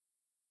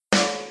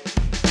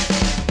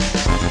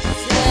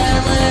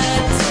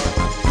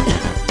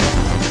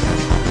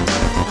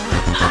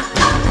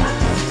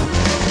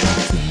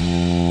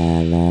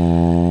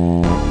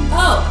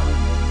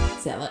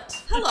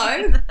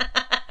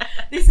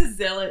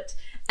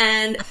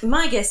And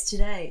my guest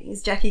today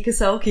is Jackie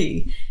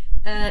Kosolki.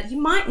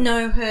 You might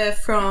know her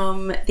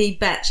from the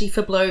Batchy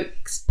for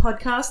Blokes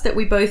podcast that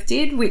we both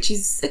did, which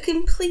is a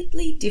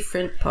completely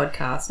different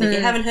podcast. And if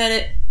you haven't heard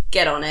it,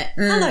 get on it.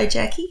 Hello,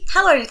 Jackie.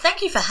 Hello,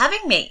 thank you for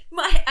having me.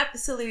 My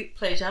absolute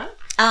pleasure.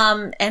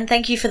 And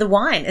thank you for the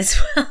wine as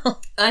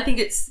well. I think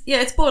it's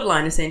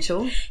borderline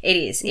essential. It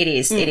is.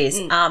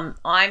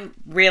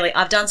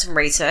 I've done some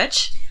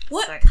research.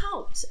 What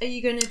cult are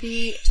you going to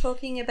be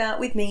talking about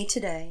with me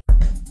today?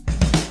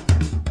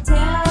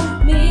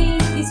 Tell me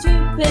your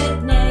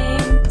stupid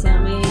name. Tell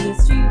me your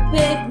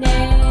stupid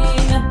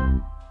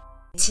name.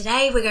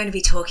 Today we're going to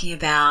be talking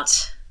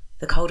about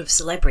the cult of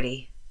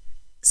celebrity,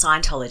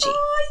 Scientology.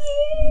 Oh,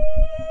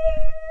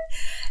 yeah.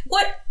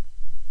 What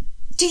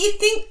do you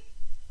think?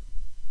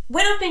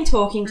 When I've been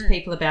talking to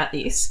people about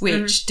this,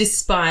 which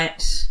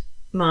despite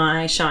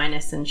my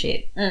shyness and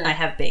shit, I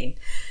have been,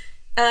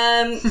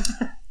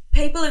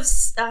 people have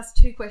asked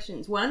two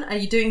questions. One, are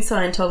you doing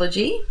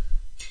Scientology?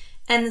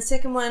 And the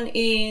second one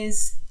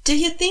is, do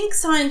you think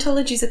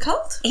Scientology's a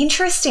cult?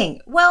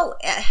 Interesting. Well,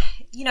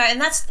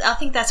 and I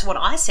think that's what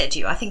I said to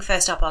you. I think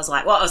first up I was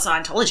like, well,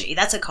 Scientology,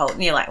 that's a cult.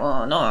 And you're like,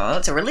 well, no,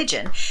 it's a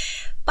religion.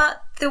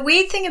 But the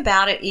weird thing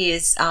about it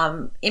is,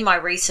 in my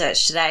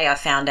research today, I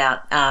found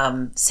out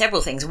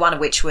several things, one of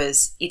which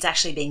was it's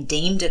actually being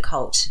deemed a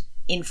cult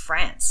in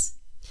France.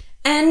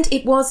 And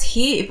it was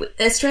here.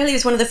 Australia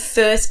was one of the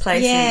first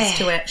places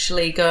to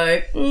actually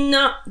go,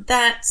 no,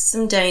 that's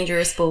some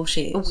dangerous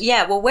bullshit.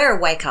 Yeah, well, we're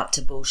a wake up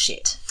to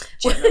bullshit,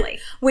 generally.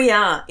 We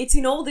are. It's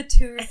in all the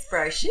tourist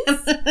brochures.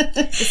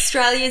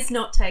 Australia's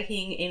not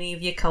taking any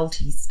of your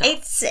culty stuff.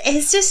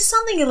 It's just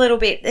something a little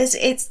bit,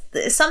 it's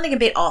something a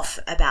bit off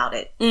about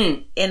it.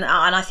 And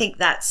I think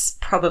that's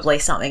probably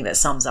something that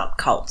sums up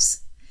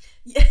cults.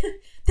 Yeah.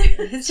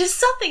 It's just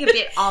something a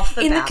bit off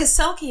about it. In the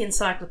Kosolki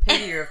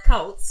Encyclopedia of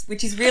Cults,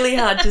 which is really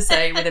hard to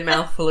say with a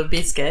mouthful of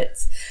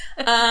biscuits,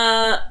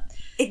 under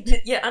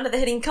the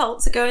heading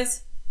cults, it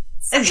goes,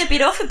 something a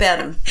bit off about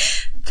them.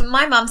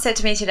 My mum said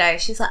to me today,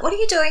 she's like, what are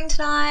you doing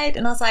tonight?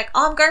 And I was like,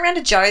 oh, I'm going around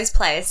to Joe's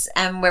place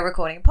and we're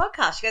recording a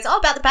podcast. She goes, oh,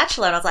 about The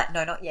Bachelor. And I was like,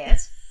 no, not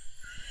yet.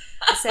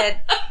 I said,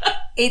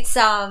 it's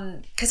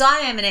because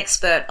I am an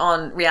expert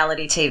on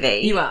reality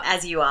TV. You are.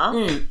 As you are.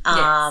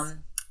 Yes.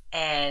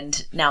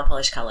 And nail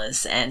polish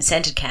colours and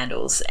scented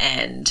candles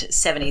and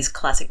 70s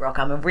classic rock.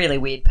 I'm a really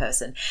weird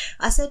person.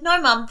 I said, no,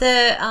 Mum,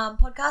 the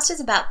podcast is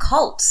about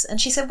cults.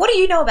 And she said, what do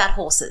you know about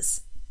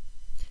horses?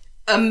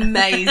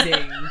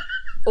 Amazing.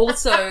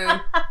 Also,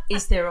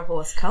 is there a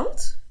horse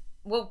cult?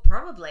 Well,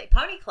 probably.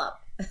 Pony Club.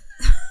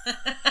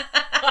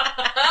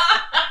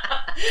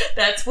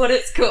 That's what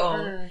it's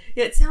called.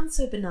 Yeah, it sounds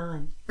so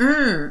benign.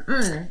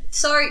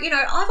 So,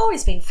 I've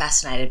always been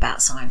fascinated about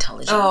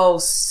Scientology. Oh,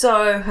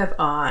 so have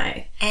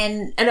I.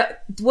 And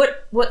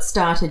what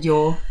started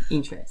your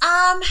interest?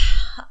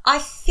 I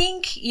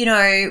think,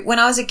 when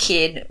I was a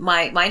kid,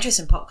 my interest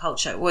in pop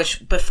culture was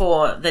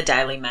before the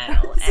Daily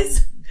Mail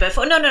and but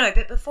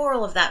before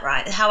all of that,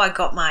 right? How I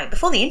got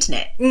before the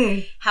internet,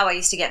 how I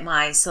used to get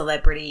my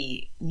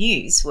celebrity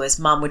news was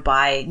Mum would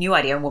buy New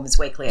Idea and Woman's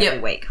Weekly every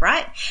week,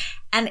 right?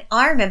 And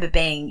I remember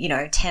being,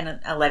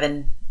 10,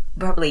 11,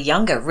 probably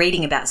younger,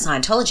 reading about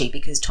Scientology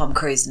because Tom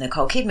Cruise and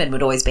Nicole Kidman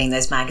would always be in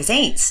those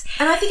magazines.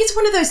 And I think it's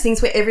one of those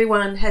things where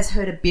everyone has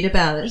heard a bit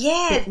about it,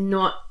 but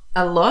not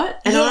a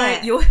lot. And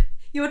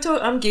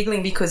I'm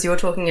giggling because you're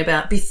talking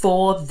about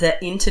before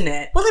the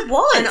internet. Well, it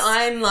was. And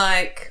I'm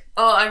like,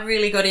 I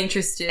really got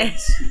interested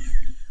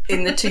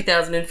in the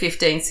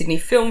 2015 Sydney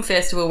Film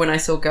Festival when I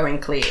saw Going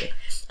Clear.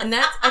 And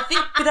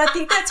I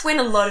think that's when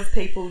a lot of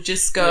people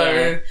just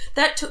go,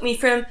 that took me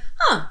from,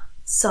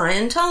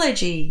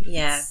 Scientology.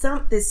 Yeah.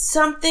 There's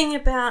something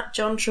about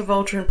John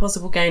Travolta and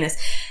possible gayness.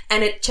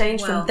 And it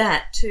changed from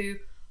that to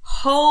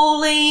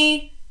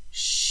holy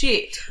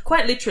shit.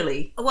 Quite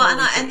literally. Well,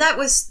 and that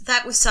was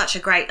such a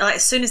great, like,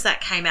 as soon as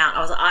that came out, I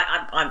was like,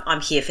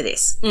 I'm here for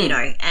this,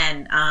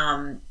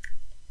 and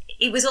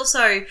it was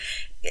also,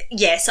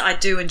 yes, I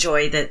do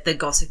enjoy the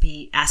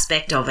gossipy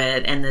aspect of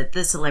it and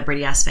the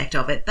celebrity aspect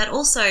of it, but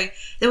also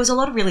there was a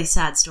lot of really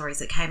sad stories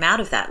that came out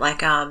of that, like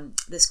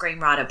the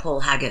screenwriter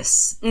Paul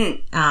Haggis.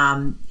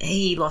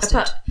 He lost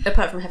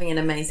apart from having an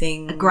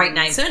amazing great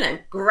name. Surname.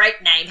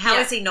 Great name. How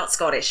is he not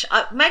Scottish?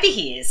 Maybe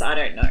he is. I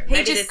don't know.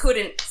 He just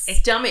couldn't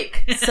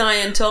stomach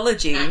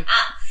Scientology.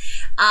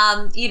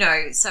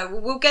 So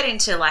we'll get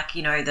into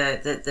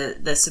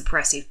the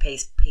suppressive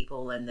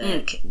people and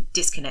the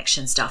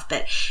disconnection stuff,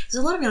 but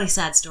there's a lot of really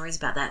sad stories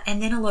about that,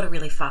 and then a lot of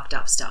really fucked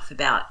up stuff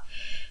about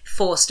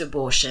forced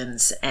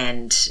abortions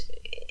and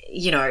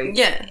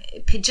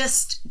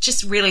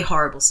just really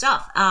horrible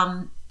stuff.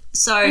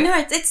 So no,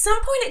 at some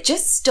point it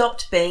just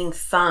stopped being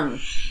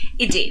fun.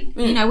 It did.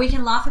 We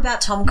can laugh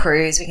about Tom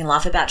Cruise, we can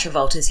laugh about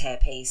Travolta's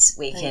hairpiece,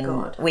 we can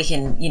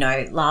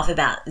laugh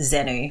about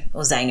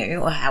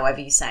Xenu or however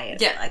you say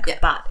it. Yeah.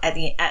 But at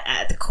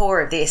the core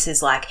of this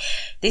is like,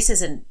 this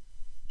isn't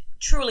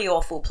truly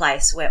awful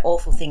place where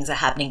awful things are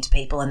happening to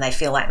people and they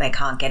feel like they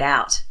can't get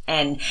out.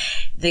 And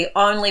the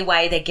only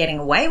way they're getting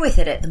away with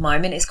it at the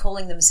moment is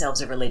calling themselves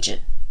a religion.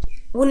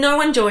 Well, no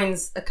one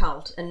joins a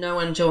cult and no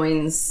one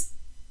joins,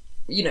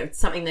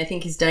 something they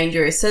think is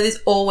dangerous. So there's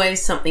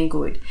always something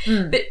good.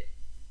 But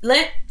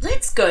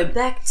let's go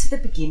back to the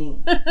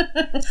beginning.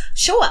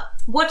 Sure.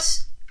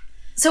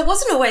 So it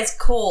wasn't always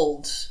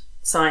called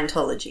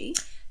Scientology.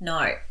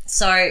 No.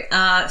 So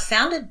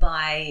founded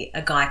by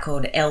a guy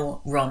called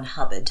L. Ron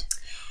Hubbard.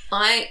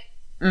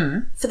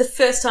 For the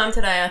first time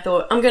today, I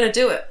thought, I'm going to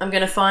do it. I'm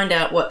going to find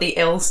out what the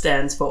L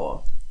stands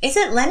for. Is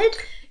it Leonard?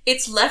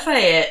 It's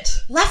Lafayette.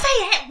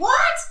 Lafayette? What?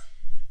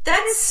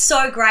 That is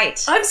so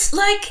great. I'm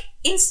like,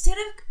 instead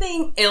of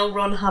being L.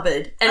 Ron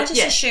Hubbard... I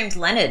just assumed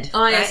Leonard.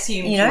 I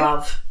assumed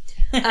love.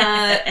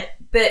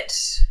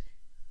 But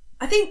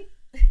I think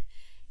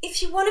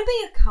if you want to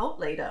be a cult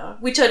leader,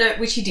 which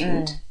he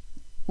didn't.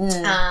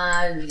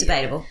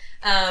 Debatable.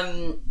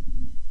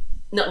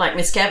 Not like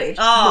Miscavige.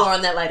 Oh. More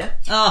on that later.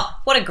 Oh,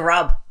 what a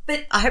grub.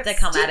 But I hope they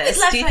come at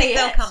us. Do you think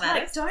they'll come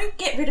at us? Don't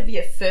get rid of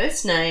your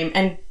first name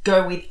and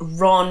go with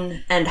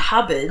Ron and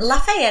Hubbard.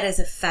 Lafayette is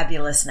a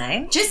fabulous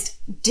name. Just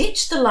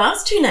ditch the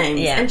last two names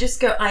and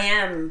just go, I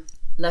am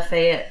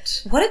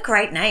Lafayette. What a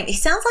great name. He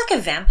sounds like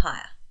a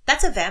vampire.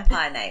 That's a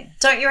vampire name,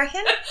 don't you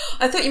reckon?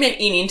 I thought you meant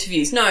in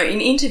interviews. No,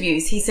 in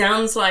interviews, he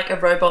sounds like a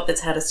robot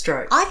that's had a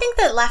stroke. I think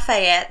that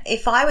Lafayette,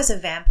 if I was a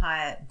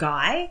vampire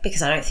guy,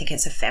 because I don't think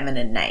it's a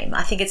feminine name,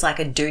 I think it's like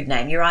a dude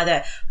name. You're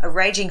either a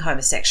raging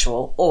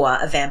homosexual or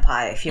a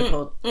vampire if you're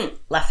called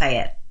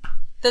Lafayette.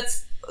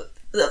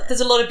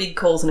 There's a lot of big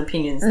calls and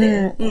opinions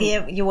there.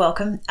 Yeah, you're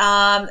welcome.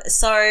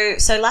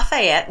 So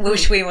Lafayette,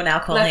 which we will now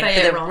call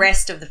Lafayette him for the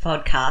rest of the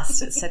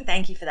podcast. So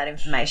thank you for that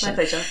information. My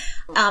pleasure.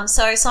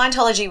 So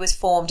Scientology was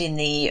formed in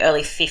the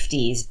early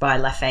 50s by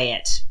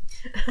Lafayette.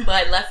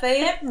 By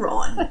Lafayette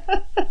Ron.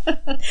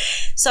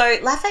 So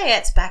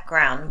Lafayette's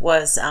background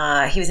was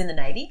he was in the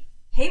Navy.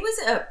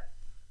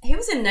 He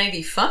was a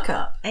Navy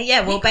fuck-up.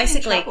 Yeah, well,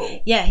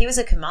 basically, he was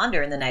a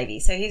commander in the Navy.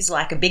 So he's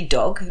like a big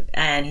dog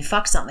and he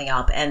fucked something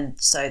up and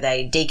so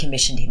they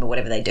decommissioned him or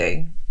whatever they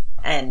do.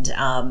 And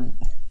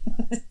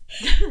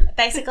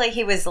basically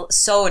he was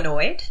so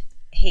annoyed.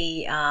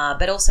 He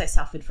but also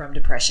suffered from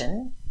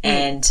depression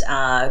and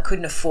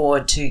couldn't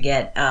afford to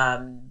get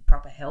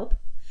proper help.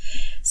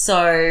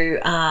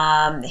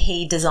 So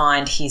he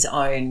designed his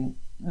own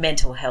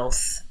mental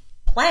health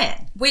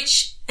plan.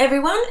 Which,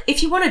 everyone,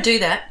 if you want to do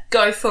that,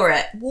 go for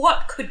it.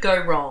 What could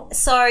go wrong?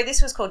 So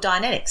this was called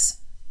Dianetics.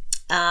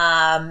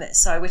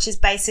 Which is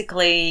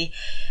basically,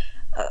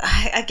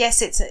 I guess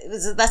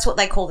that's what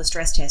they call the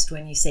stress test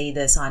when you see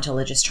the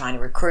Scientologist trying to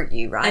recruit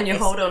you, right? And you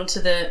hold on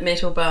to the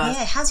metal bars.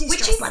 Yeah, how's your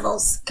stress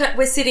levels?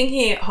 We're sitting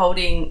here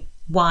holding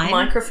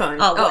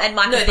microphones. And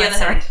microphones.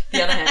 No,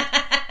 the other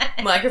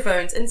hand.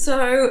 Microphones. And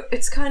so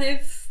it's kind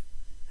of,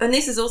 and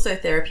this is also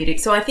therapeutic.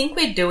 So I think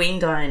we're doing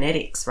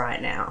Dianetics right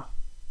now.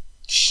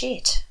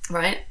 Shit.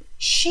 Right?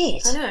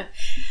 Shit. I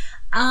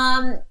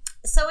know.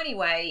 So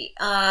anyway,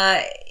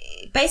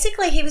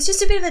 basically he was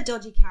just a bit of a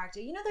dodgy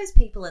character. You know those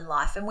people in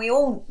life, and we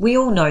all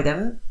know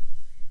them.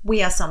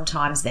 We are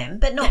sometimes them,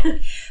 but not.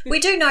 We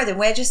do know them.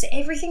 We're just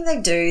everything they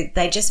do,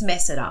 they just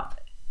mess it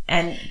up,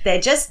 and they're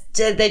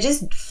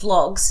just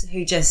flogs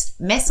who just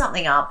mess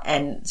something up,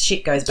 and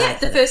shit goes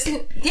bad. The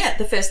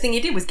first thing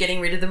you did was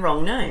getting rid of the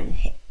wrong name.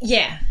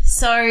 Yeah.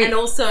 So and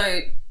also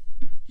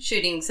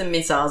shooting some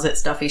missiles at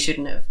stuff he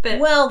shouldn't have. But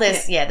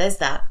there's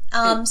that.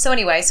 So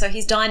anyway, so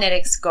his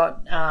Dianetics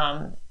got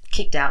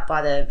kicked out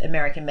by the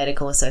American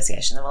Medical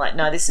Association. They were like,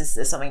 no,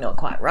 there's something not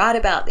quite right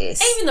about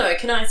this. Even though,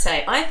 can I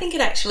say, I think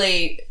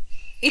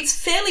it's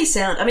fairly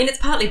sound. I mean, it's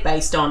partly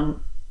based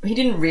on, he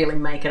didn't really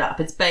make it up.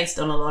 It was based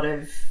on a lot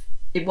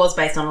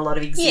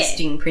of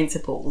existing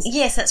principles.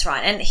 Yes, that's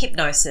right. And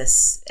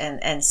hypnosis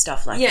and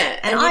stuff like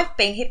that. And I've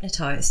been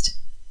hypnotised.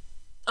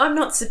 I'm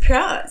not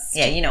surprised.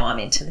 Yeah, you know I'm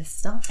into this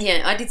stuff.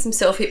 Yeah, I did some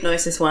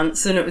self-hypnosis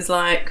once and it was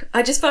like,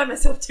 I just find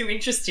myself too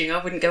interesting.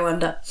 I wouldn't go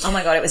under. Oh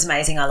my God, it was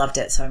amazing. I loved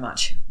it so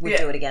much. We'd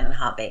do it again in a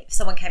heartbeat. If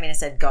someone came in and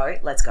said, go,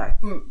 let's go.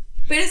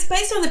 But it's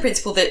based on the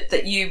principle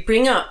that you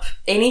bring up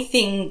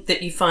anything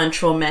that you find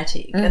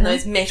traumatic and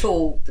those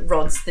metal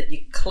rods that you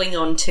cling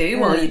on to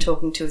while you're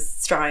talking to a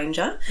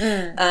stranger,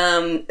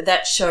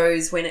 that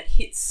shows when it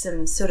hits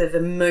some sort of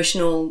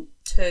emotional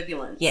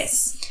turbulence.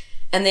 Yes.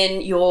 And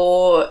then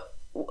you're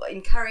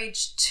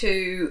encouraged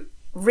to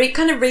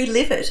kind of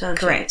relive it, aren't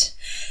you? Correct.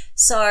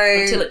 So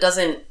until it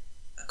doesn't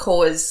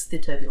cause the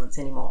turbulence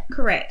anymore.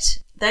 Correct.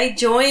 They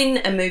join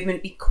a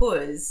movement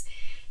because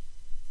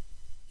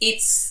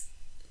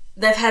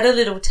they've had a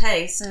little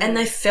taste and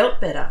they felt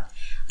better.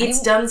 It's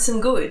done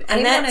some good. I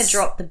didn't want to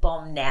drop the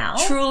bomb now.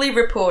 Truly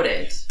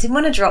reported. Didn't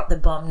want to drop the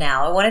bomb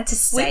now. I wanted to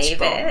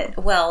save it.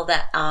 Well,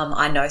 that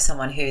I know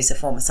someone who's a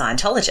former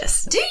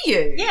Scientologist. Do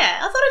you? Yeah,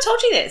 I thought I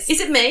told you this. Is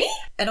it me?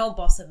 An old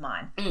boss of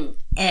mine,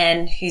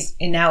 and who's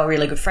now a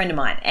really good friend of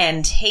mine.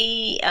 And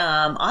he,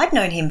 I'd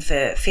known him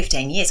for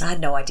 15 years. I had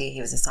no idea he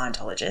was a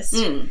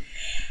Scientologist.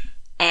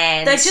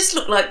 And they just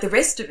look like the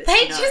rest of us.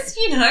 They just,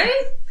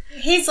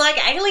 his like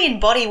alien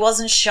body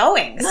wasn't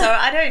showing. So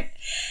I don't.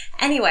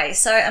 Anyway,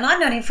 and I'd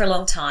known him for a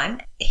long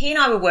time. He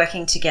and I were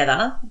working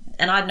together,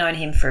 and I'd known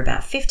him for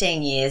about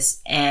 15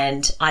 years,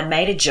 and I'd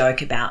made a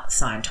joke about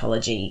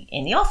Scientology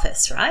in the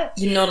office, right?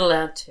 You're not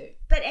allowed to.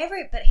 But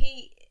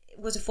he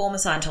was a former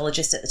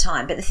Scientologist at the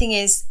time. But the thing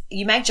is,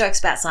 you make jokes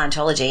about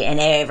Scientology and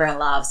everyone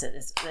laughs.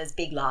 There's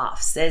big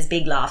laughs. There's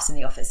big laughs in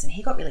the office, and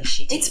he got really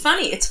shitty. It's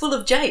funny. It's full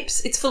of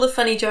japes. It's full of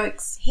funny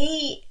jokes.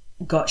 He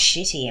got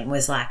shitty and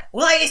was like,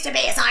 well, I used to be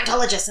a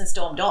Scientologist, and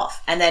stormed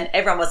off. And then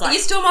everyone was like... You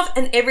storm off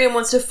and everyone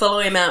wants to follow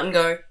him out and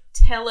go,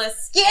 tell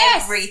us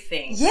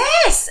everything.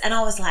 Yes! And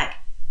I was like,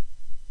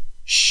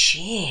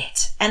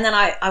 shit. And then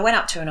I went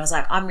up to him and I was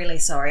like, I'm really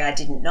sorry, I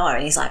didn't know.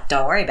 And he's like,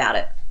 don't worry about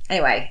it.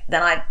 Anyway,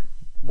 then I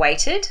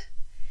waited,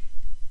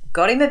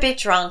 got him a bit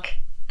drunk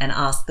and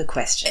asked the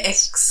questions.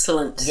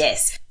 Excellent.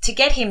 Yes. To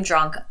get him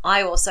drunk,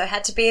 I also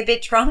had to be a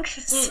bit drunk.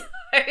 So...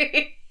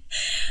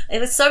 There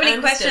were so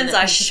many questions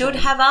I should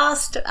have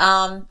asked,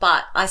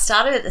 but I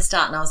started at the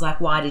start and I was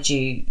like, why?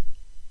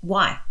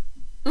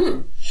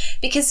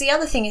 Because the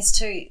other thing is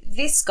too,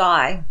 this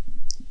guy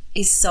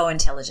is so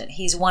intelligent.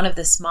 He's one of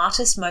the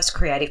smartest, most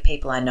creative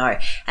people I know,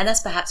 and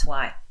that's perhaps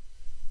why.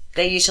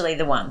 They're usually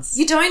the ones.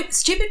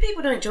 Stupid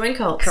people don't join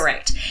cults.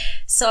 Correct.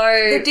 So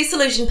they're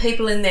disillusioned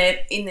people in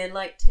their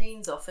late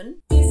teens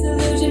often.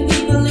 Disillusioned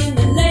people in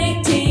the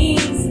late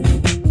teens.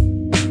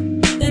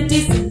 The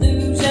disillusion.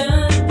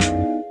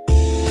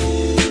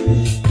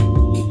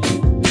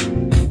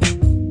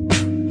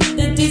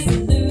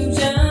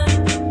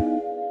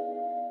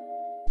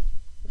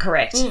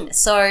 Correct.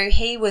 So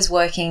he was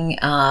working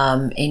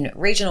in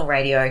regional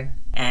radio,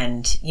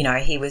 and, you know,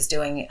 he was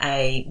doing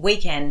a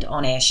weekend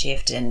on-air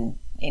shift in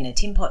a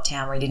tin pot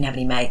town where he didn't have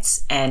any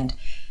mates, and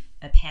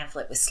a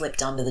pamphlet was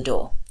slipped under the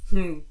door.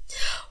 We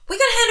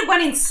got handed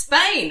one in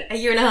Spain a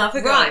year and a half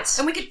ago. Right.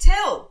 And we could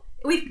tell.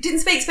 We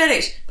didn't speak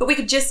Spanish, but we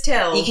could just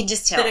tell. You could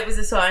just tell. That it was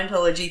a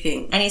Scientology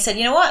thing. And he said,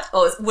 you know what?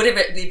 Or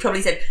whatever, he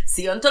probably said,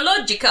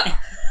 Scientologica.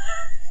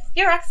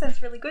 Your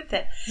accent's really good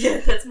there. Yeah,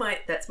 that's my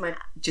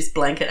just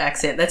blanket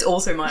accent. That's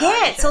also my Irish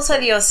Irish it's also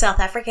accent. your South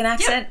African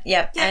accent.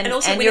 Yep. Yeah, and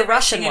also your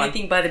Russian one.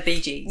 Anything by the Bee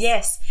Gees.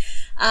 Yes.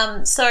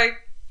 So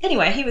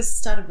anyway, he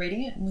started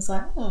reading it and was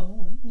like,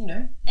 oh, you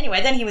know.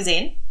 Anyway, then he was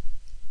in.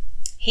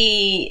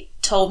 He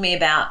told me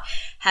about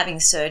having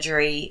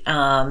surgery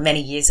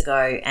many years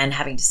ago and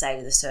having to say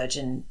to the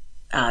surgeon,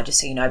 just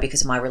so you know,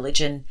 because of my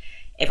religion,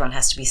 everyone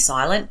has to be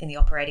silent in the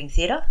operating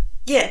theatre.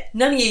 Yeah,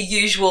 none of your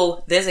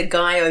usual, there's a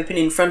guy open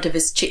in front of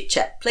us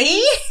chit-chat,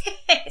 please.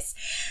 Yes.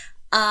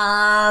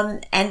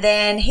 And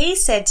then he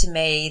said to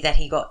me that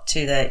he got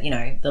to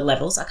the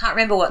levels. I can't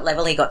remember what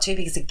level he got to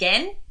because,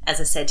 again, as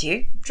I said to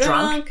you,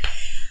 drunk.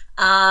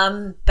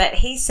 But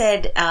he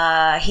said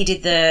he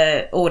did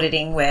the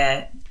auditing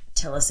where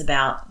tell us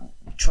about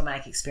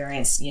traumatic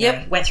experience,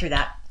 went through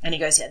that. And he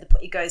goes,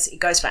 it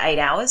goes for 8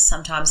 hours,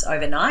 sometimes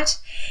overnight.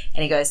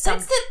 And he goes,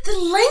 that's the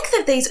length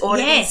of these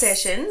auditing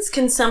sessions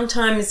can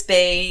sometimes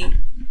be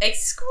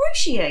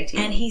excruciating.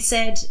 And he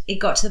said it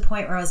got to the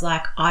point where I was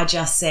like, I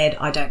just said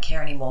I don't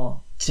care anymore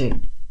to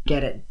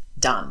get it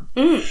done.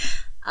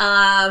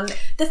 The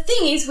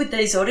thing is with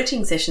these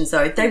auditing sessions,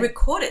 though, they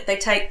record it.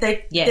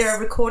 There are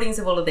recordings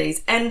of all of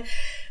these, and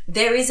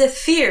there is a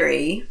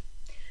theory.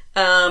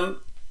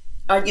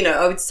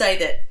 I would say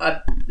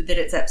that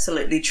it's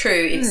absolutely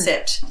true,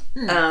 except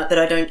that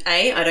I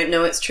don't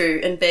know it's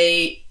true, and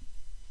B,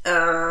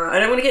 I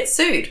don't want to get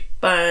sued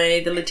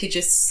by the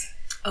litigious.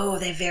 Oh,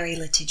 they're very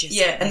litigious.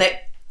 Yeah, and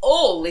they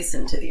all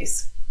listen to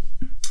this.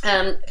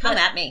 Come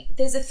at me.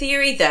 There's a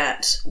theory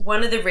that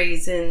one of the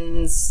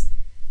reasons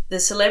the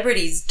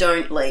celebrities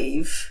don't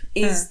leave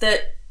is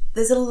that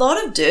there's a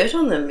lot of dirt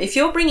on them. If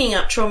you're bringing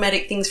up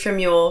traumatic things from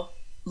your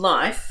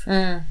life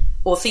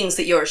or things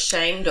that you're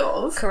ashamed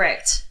of.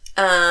 Correct.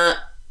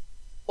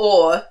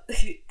 Or,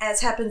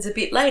 as happens a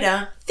bit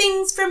later,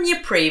 things from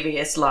your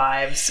previous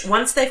lives.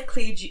 Once they've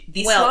cleared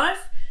this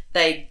life,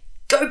 they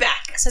go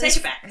back. So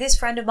this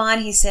friend of mine,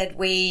 he said,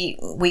 we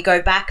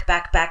go back.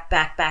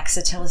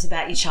 So tell us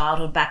about your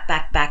childhood, back.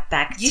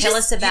 Tell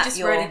us about you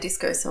just wrote a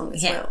disco song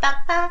as well.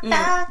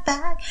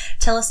 Back.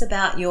 Tell us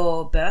about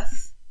your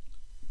birth.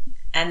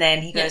 And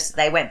then he goes,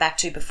 they went back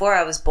to before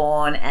I was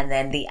born, and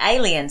then the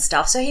alien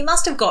stuff. So he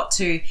must have got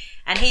to,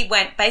 and he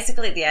went,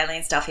 basically the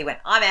alien stuff, he went,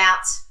 I'm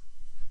out.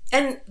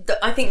 And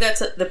I think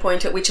that's the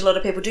point at which a lot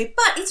of people do.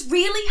 But it's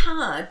really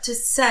hard to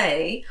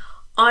say,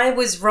 I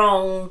was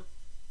wrong.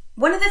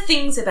 One of the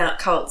things about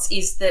cults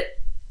is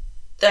that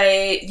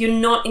you're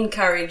not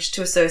encouraged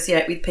to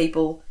associate with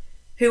people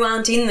who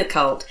aren't in the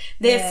cult.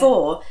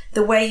 Therefore,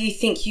 the way you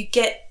think, you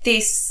get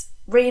this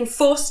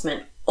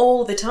reinforcement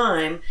all the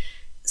time.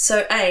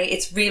 So,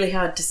 it's really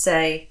hard to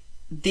say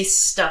this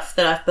stuff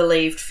that I've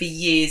believed for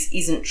years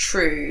isn't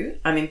true.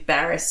 I'm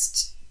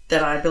embarrassed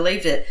that I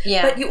believed it.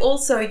 Yeah. But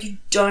you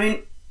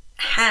don't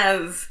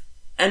have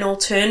an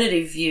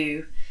alternative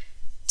view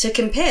to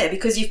compare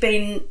because you've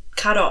been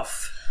cut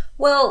off.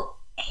 Well,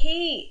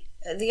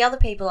 the other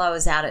people I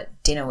was out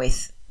at dinner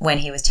with when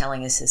he was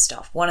telling us his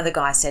stuff, one of the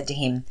guys said to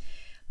him,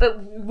 but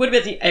what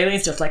about the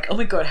alien stuff? Like, oh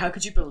my God, how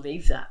could you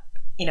believe that?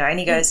 You know, and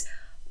he goes,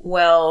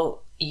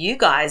 well, you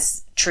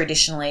guys,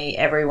 traditionally,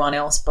 everyone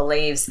else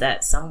believes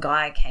that some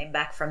guy came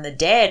back from the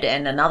dead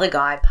and another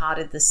guy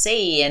parted the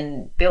sea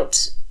and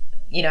built,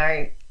 you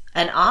know,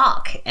 an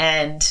ark.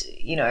 And,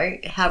 you know,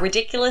 how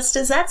ridiculous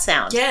does that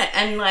sound? Yeah,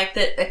 and like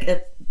that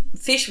a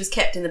fish was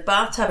kept in the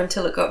bathtub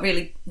until it got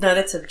really... No,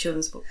 that's a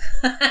children's book.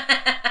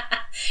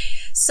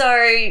 So,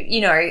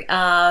 you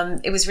know,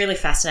 it was really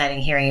fascinating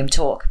hearing him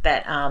talk,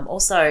 but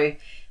also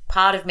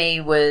part of me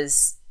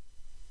was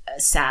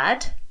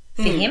sad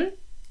for him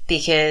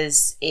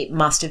because it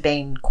must have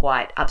been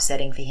quite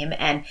upsetting for him.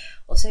 And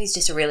also he's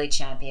just a really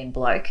champion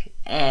bloke,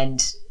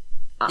 and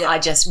I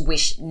just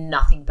wish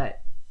nothing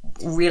but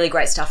really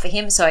great stuff for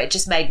him. So it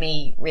just made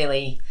me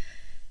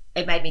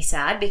it made me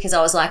sad because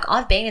I was like,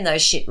 I've been in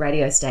those shit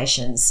radio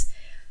stations,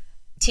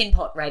 tin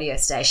pot radio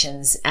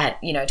stations at,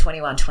 you know,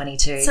 21,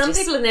 22. Some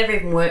people have never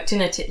even worked in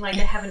like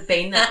they haven't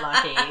been that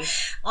lucky.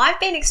 I've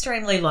been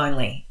extremely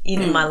lonely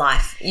in my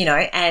life, you know,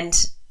 and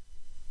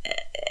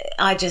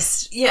I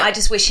just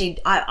wish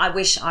I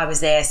wish I was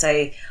there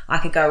so I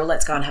could go, well,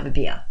 let's go and have a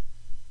beer.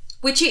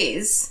 Which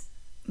is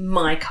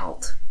my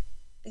cult.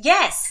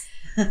 Yes.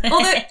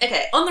 Although,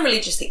 okay, on the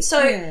religious thing.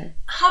 So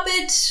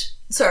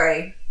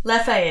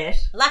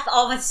Lafayette.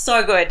 Oh, that's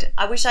so good.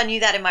 I wish I knew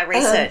that in my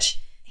research,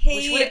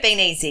 which would have been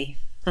easy.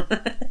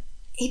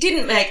 He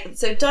didn't make...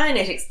 So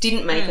Dianetics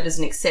didn't make it as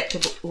an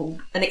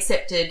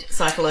accepted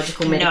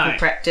psychological medical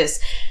practice.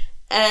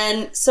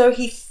 And so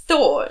he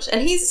thought,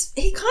 and he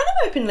kind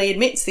of openly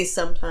admits this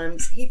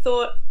sometimes, he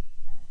thought,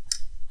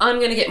 I'm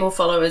going to get more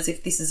followers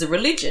if this is a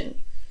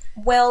religion.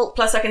 Well,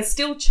 plus I can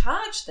still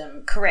charge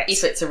them, correct,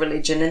 if it's a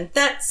religion, and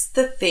that's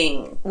the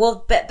thing.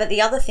 Well, but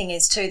the other thing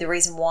is too, the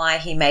reason why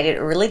he made it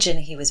a religion,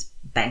 he was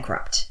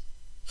bankrupt.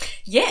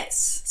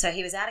 Yes. So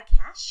he was out of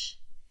cash,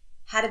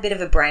 had a bit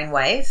of a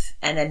brainwave,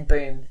 and then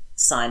boom,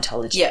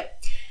 Scientology. Yeah.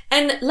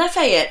 And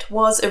Lafayette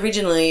was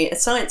originally a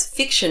science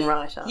fiction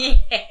writer.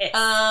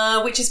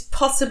 Yes. Which is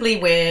possibly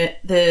where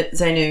the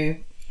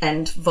Xenu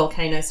and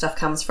volcano stuff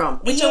comes from,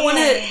 which I want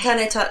to kind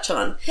of touch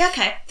on. Yeah,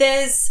 okay.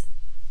 There's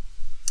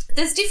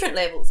different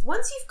levels.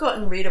 Once you've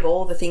gotten rid of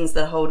all the things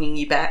that are holding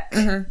you back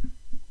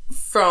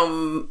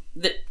from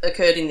that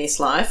occurred in this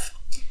life,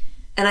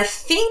 and I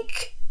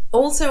think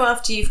also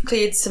after you've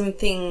cleared some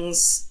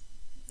things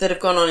that have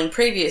gone on in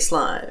previous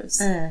lives,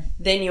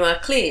 then you are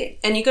clear.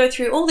 And you go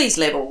through all these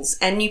levels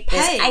and you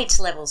pay. There's 8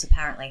 levels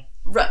apparently.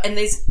 Right, and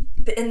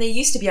there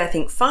used to be, I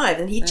think, 5,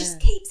 and he just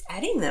keeps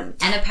adding them.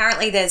 And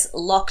apparently there's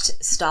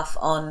locked stuff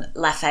on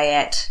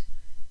Lafayette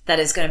that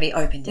is going to be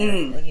opened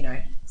at, you know,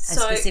 a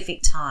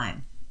specific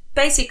time.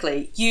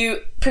 Basically,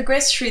 you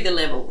progress through the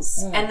levels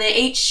and they're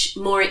each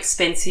more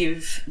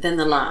expensive than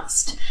the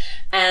last.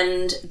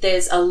 And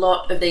there's a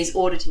lot of these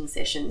auditing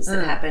sessions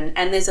that happen,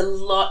 and there's a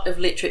lot of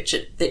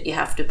literature that you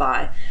have to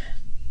buy.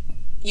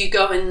 You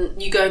go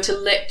to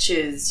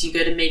lectures, you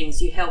go to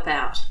meetings, you help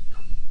out.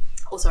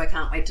 Also, I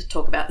can't wait to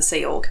talk about the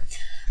Sea Org.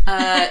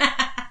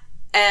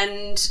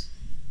 And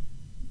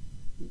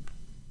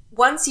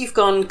once you've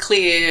gone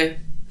clear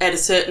at a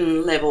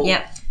certain level,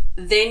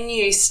 then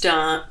you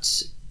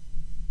start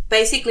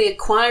basically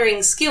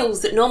acquiring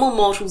skills that normal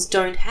mortals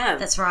don't have.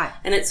 That's right.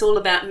 And it's all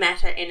about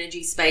matter,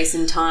 energy, space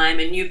and time.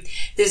 And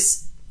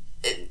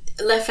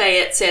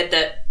Lafayette said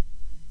that,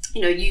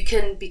 you know, you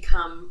can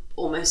become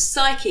almost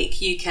psychic.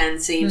 You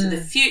can see into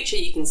the future.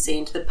 You can see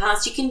into the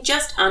past. You can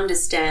just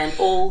understand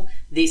all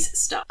this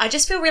stuff. I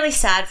just feel really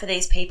sad for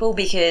these people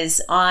because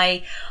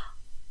I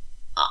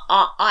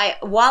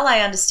while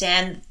I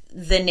understand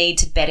the need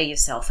to better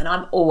yourself, and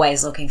I'm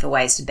always looking for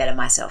ways to better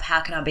myself.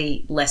 How can I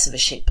be less of a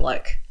shit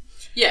bloke?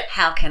 Yeah.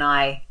 How can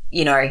I,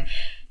 you know?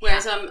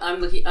 Whereas I'm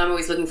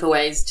always looking for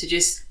ways to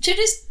just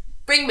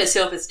bring my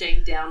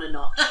self-esteem down a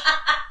notch.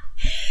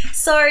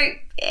 So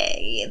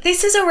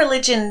this is a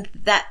religion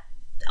that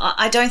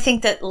I don't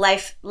think that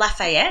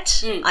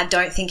Lafayette, I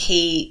don't think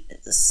he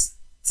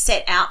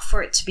set out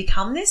for it to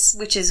become this,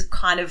 which is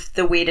kind of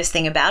the weirdest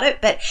thing about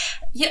it. But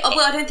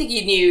I don't think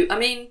he knew. I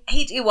mean,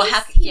 if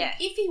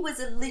he was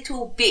a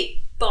little bit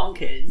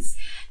bonkers,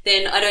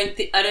 then I don't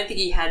think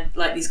he had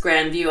like this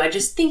grand view. I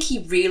just think he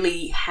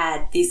really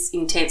had this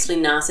intensely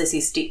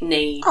narcissistic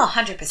need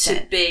 100%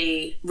 to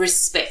be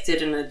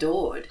respected and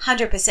adored.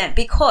 100%,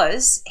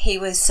 because he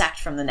was sacked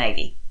from the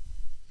Navy.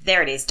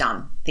 There it is,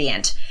 done. The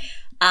end.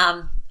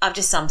 I've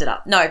just summed it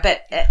up. No,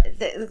 but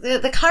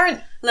the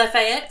current...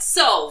 Lafayette,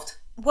 solved.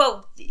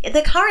 Well,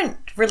 the current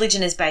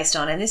religion is based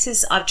on, and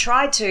I've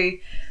tried to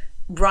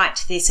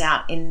write this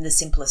out in the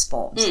simplest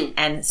forms,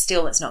 and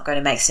still it's not going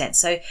to make sense.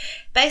 So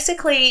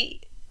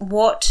basically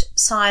what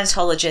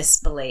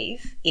Scientologists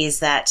believe is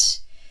that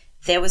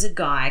there was a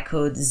guy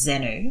called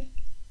Xenu,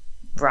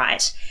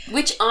 right?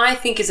 Which I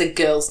think is a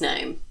girl's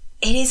name.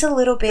 It is a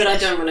little bit but I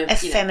don't want to,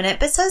 effeminate,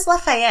 but so is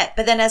Lafayette.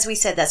 But then, as we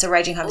said, that's a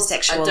raging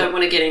homosexual. Also, I don't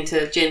want to get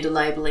into gender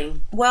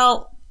labelling.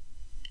 Well,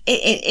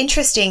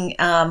 interesting.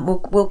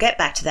 We'll get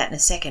back to that in a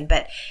second.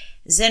 But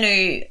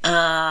Xenu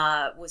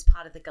was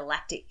part of the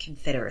Galactic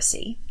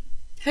Confederacy.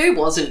 Who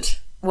wasn't?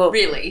 Well,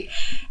 Really?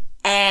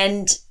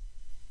 And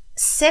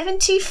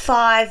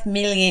 75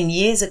 million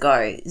years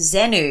ago,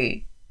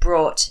 Xenu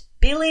brought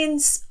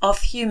billions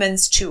of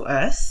humans to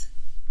Earth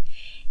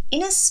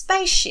in a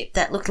spaceship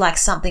that looked like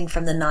something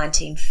from the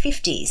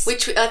 1950s.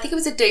 Which I think it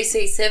was a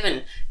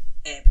DC-7.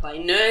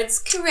 Airplane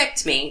nerds,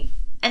 correct me.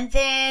 And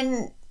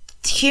then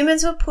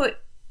humans were put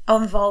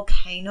on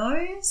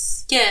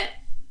volcanoes Yeah.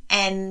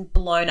 and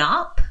blown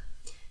up.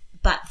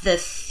 But the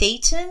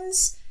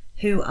Thetans,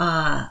 who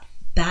are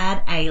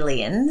bad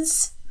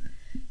aliens,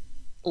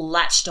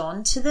 latched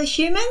on to the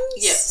humans.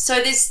 Yeah.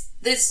 So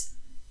there's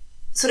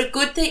sort of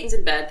good Thetans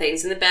and bad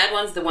Thetans, and the bad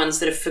ones are the ones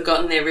that have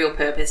forgotten their real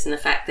purpose and the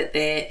fact that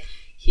they're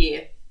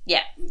here.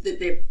 Yeah. That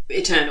they're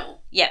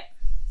eternal. Yeah.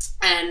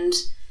 And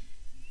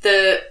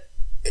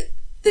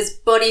there's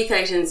body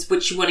Thetans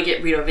which you want to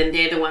get rid of, and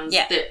they're the ones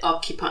that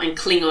occupy and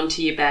cling on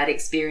to your bad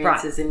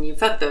experiences, and you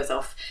fuck those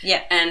off.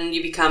 Yeah. And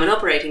you become an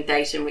operating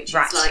Thetan, which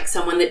Right. is like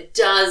someone that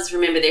does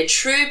remember their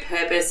true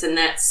purpose, and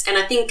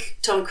I think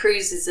Tom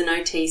Cruise is an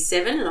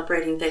OT7, an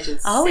operating Thetan 7.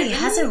 Oh, he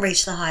hasn't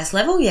reached the highest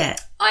level yet.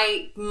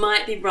 I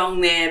might be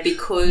wrong there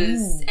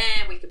because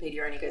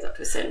Wikipedia only goes up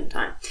to a certain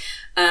time.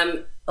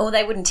 Or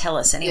they wouldn't tell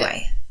us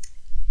anyway.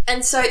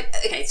 And so,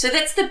 okay, so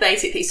that's the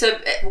basic thing. So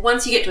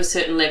once you get to a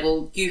certain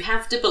level, you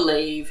have to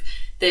believe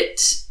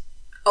that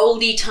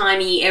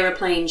oldie-timey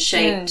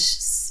aeroplane-shaped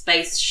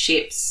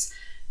spaceships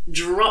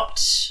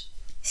dropped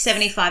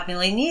 75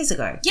 million years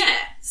ago.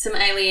 some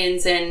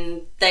aliens,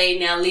 and they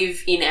now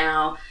live in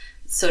our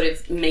sort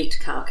of meat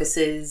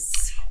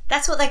carcasses.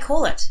 That's what they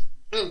call it.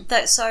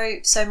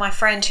 Mm. So my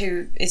friend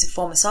who is a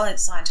former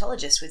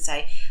Scientologist would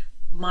say,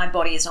 my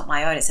body is not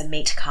my own, it's a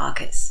meat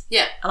carcass.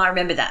 Yeah. And I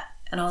remember that.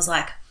 And I was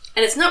like...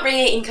 And it's not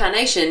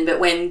reincarnation, but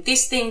when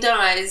this thing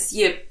dies,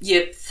 your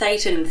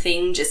Thetan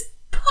thing just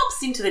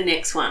pops into the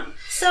next one.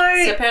 So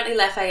apparently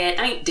Lafayette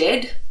ain't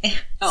dead.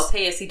 Oh,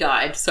 P.S. he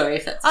died. Sorry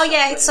if that's... Oh,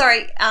 yeah,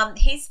 sorry.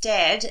 He's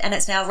dead, and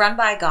it's now run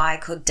by a guy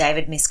called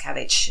David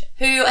Miscavige.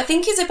 Who I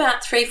think is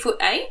about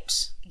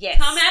 3'8". Yes.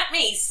 Come at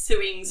me,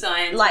 suing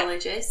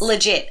Scientologists.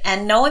 Legit.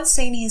 And no one's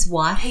seen his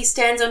wife. He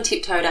stands on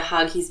tiptoe to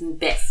hug his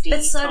bestie.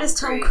 But so does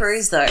Tom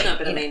Cruise, though. No,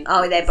 but I mean...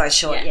 Oh, they're both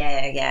short.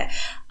 Yeah.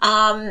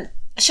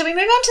 Shall we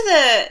move on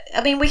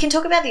to we can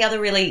talk about the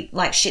other really,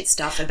 shit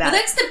stuff about...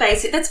 Well, that's the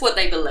basic... That's what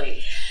they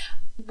believe.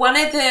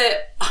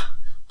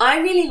 I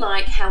really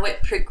like how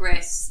it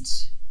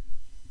progressed,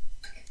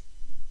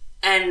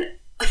 and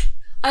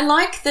I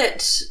like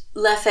that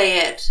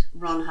Lafayette,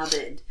 Ron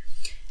Hubbard,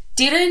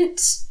 didn't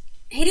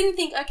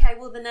think, okay,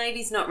 well, the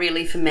Navy's not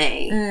really for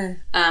me.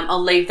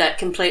 I'll leave that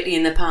completely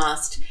in the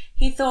past.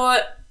 He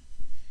thought,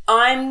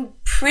 I'm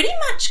pretty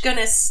much going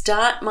to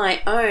start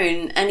my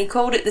own, and he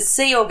called it the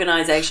Sea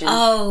Organisation.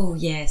 Oh,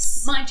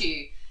 yes. Mind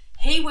you,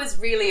 he was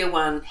really a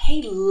one.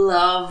 He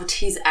loved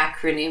his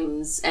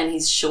acronyms and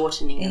his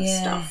shortening of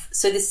stuff.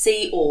 So the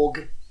Sea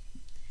Org.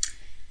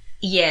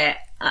 Yeah.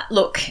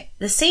 Look,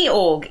 the Sea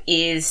Org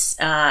is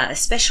a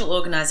special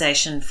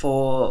organisation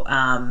for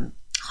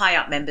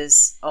high-up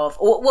members of...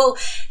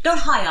 not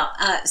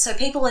high-up. So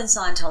people in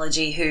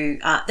Scientology who...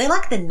 they're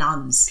like the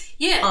nuns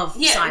of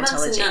Scientology.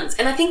 Monks and nuns.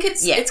 And I think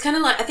it's kind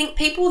of like... I think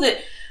people that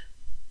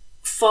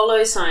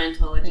follow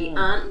Scientology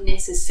aren't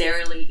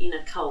necessarily in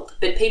a cult,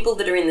 but people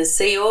that are in the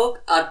Sea Org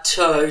are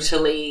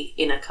totally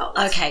in a cult.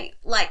 Okay,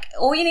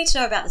 all you need to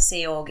know about the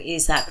Sea Org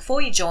is that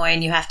before you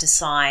join, you have to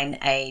sign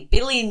a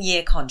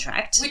billion-year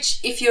contract. Which,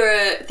 if you're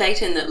a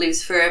Thetan that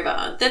lives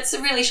forever, that's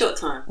a really short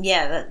time.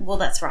 Yeah,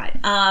 that's right.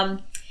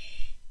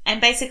 And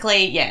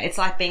basically, it's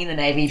like being in the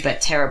Navy,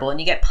 but terrible,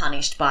 and you get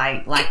punished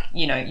by,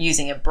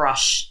 using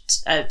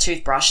a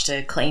toothbrush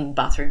to clean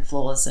bathroom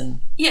floors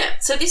and... Yeah,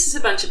 so this is a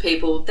bunch of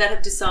people that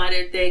have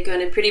decided they're going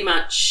to pretty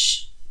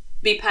much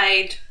be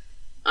paid,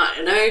 I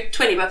don't know,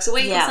 $20 a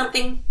week or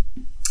something.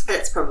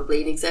 That's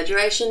probably an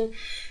exaggeration.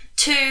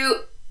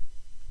 To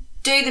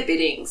do the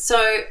bidding.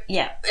 So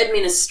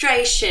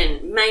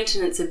administration,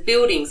 maintenance of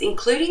buildings,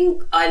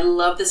 including, I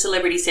love the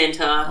Celebrity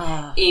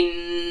Centre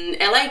in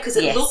LA because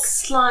it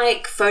looks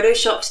like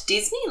photoshopped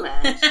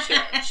Disneyland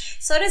church.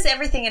 So does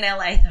everything in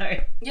LA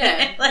though.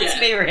 Yeah. Let's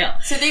be real.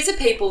 So these are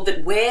people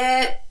that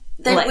wear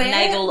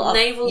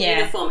naval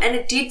uniform, and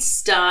it did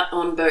start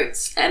on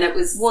boats, and it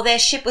was... Well, their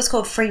ship was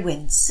called Free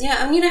Winds.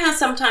 Yeah, and you know how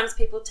sometimes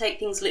people take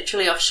things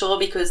literally offshore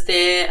because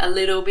they're a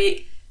little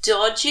bit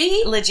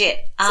dodgy?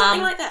 Legit.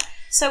 Something like that.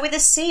 So with the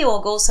Sea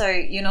Org also,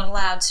 you're not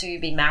allowed to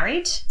be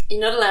married.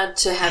 You're not allowed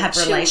to have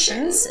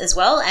relations as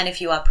well, and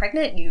if you are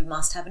pregnant, you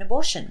must have an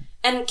abortion.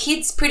 And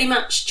kids pretty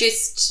much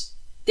just,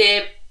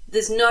 you're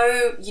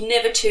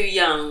never too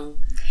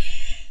young.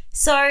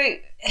 So...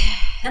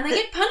 And they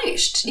get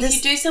punished. If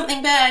you do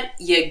something bad,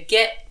 you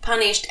get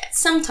punished,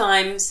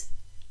 sometimes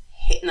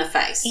hit in the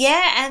face.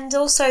 Yeah, and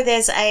also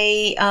there's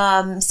a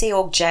Sea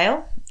Org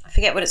jail. I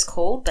forget what it's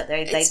called, but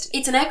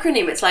it's an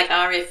acronym. It's like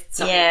RF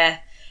something. Yeah.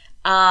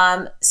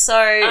 So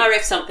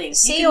RF something.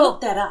 You can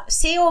look that up.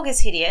 Sea Org is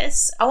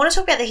hideous. I want to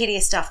talk about the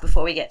hideous stuff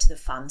before we get to the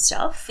fun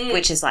stuff,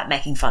 which is like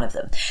making fun of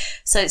them.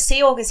 So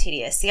Sea Org is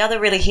hideous. The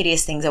other really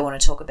hideous things I want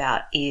to talk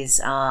about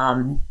is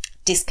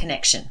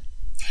disconnection.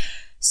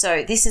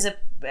 So this is a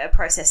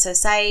process. So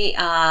say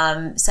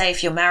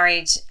if you're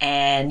married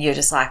and you're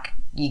just like,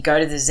 you go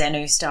to the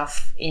Xenu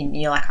stuff and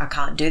you're like, I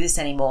can't do this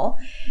anymore.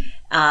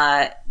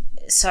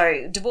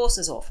 So divorce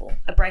is awful.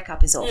 A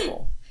breakup is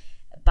awful.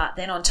 But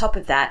then on top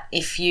of that,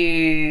 if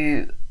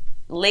you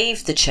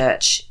leave the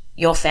church,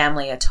 your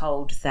family are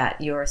told that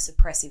you're a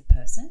suppressive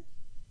person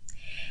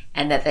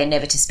and that they're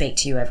never to speak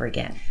to you ever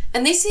again.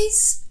 And this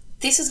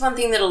is one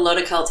thing that a lot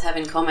of cults have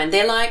in common.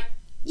 They're like,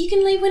 you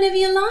can leave whenever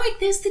you like.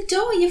 There's the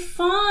door. You're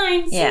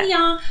fine. See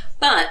ya.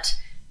 But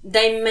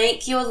they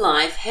make your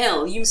life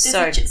hell.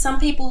 Some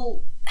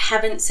people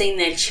haven't seen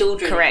their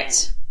children. Correct.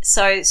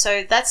 Again.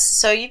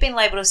 So you've been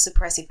labelled a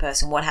suppressive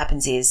person. What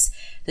happens is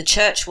the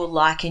church will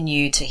liken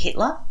you to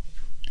Hitler,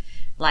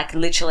 like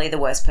literally the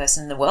worst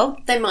person in the world.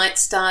 They might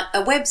start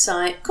a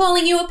website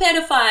calling you a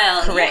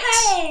pedophile. Correct.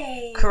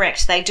 Yay!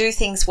 Correct. They do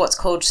things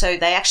so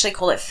they actually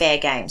call it fair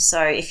game.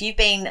 So if you've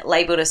been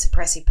labelled a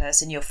suppressive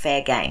person, you're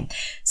fair game.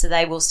 So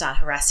they will start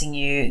harassing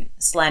you,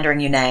 slandering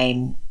your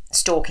name,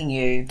 stalking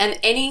you. And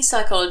any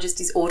psychologist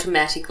is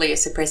automatically a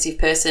suppressive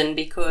person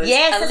because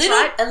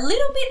right. A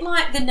little bit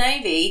like the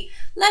Navy,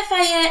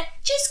 Lafayette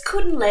just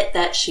couldn't let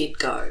that shit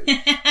go.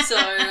 So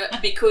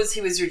because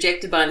he was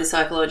rejected by the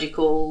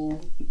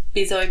psychological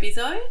bizzo,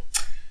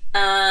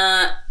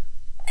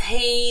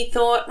 he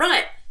thought,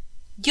 right,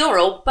 you're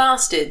all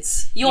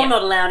bastards. You're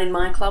not allowed in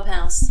my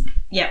clubhouse.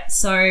 Yeah.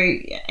 So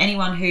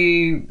anyone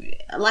who,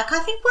 like, I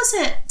think, was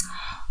it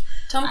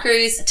Tom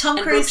Cruise and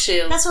Brooke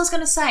Shields. That's what I was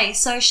going to say.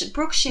 So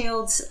Brooke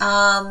Shields,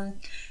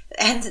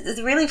 and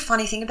the really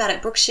funny thing about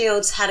it, Brooke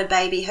Shields had a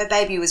baby. Her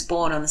baby was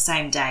born on the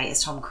same day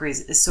as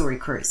Suri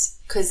Cruise.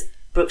 Because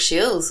Brooke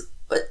Shields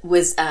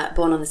was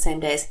born on the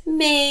same day as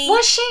me.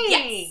 Was she?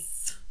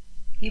 Yes.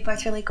 You're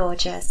both really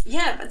gorgeous.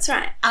 Yeah, that's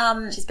right.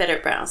 She's better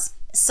at brows.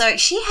 So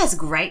she has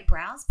great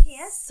brows,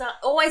 P.S. So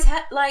always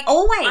had, like...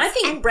 Always. I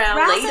think and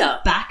brows leader.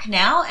 Are back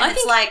now, and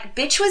it's like,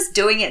 bitch was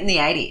doing it in the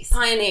 80s.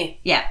 Pioneer.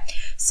 Yeah.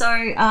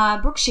 So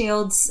Brooke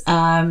Shields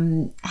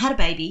had a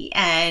baby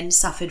and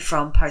suffered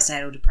from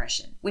postnatal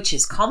depression, which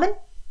is common.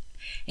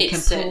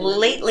 It's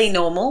completely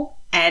normal.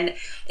 And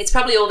it's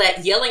probably all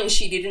that yelling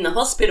she did in the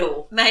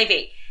hospital.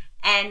 Maybe.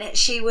 And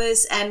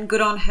and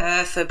good on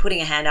her for putting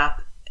her hand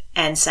up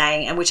and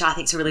saying, and which I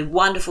think is a really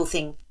wonderful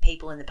thing,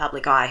 people in the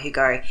public eye who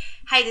go,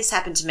 hey, this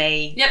happened to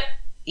me. Yep.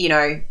 You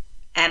know,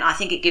 and I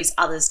think it gives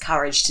others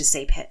courage to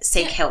seek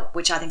help,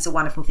 which I think is a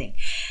wonderful thing.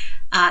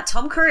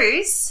 Tom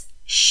Cruise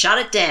shut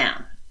it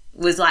down.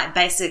 Was like,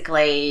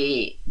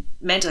 basically,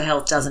 mental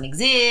health doesn't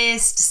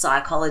exist,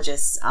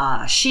 psychologists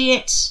are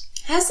shit.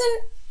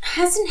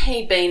 Hasn't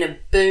he been a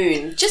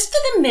boon just for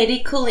the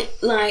medical,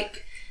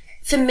 like,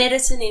 for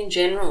medicine in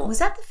general? Was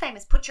that the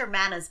famous put your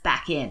manners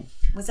back in?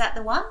 Was that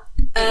the one?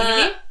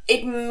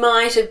 It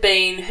might have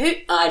been.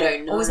 I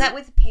don't know. Or was that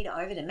with Peter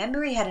Overton?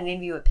 Remember he had an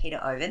interview with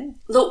Peter Overton?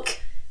 Look,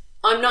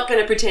 I'm not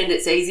going to pretend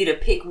it's easy to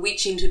pick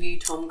which interview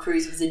Tom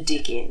Cruise was a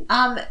dick in.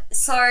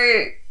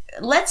 So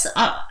let's,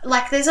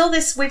 there's all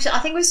this, I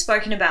think we've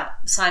spoken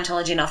about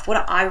Scientology enough.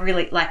 What I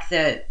really, like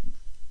the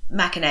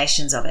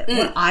machinations of it,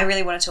 what I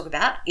really want to talk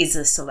about is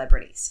the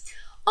celebrities.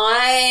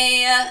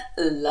 I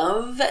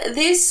love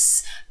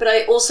this, but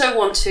I also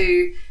want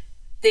to,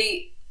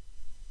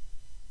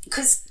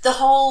 because the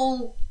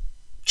whole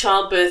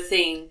childbirth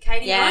thing,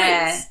 Katie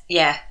Holmes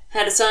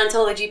had a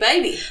Scientology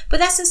baby. But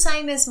that's the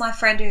same as my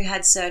friend who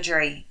had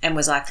surgery and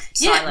was like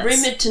silenced.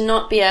 Rumoured to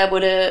not be able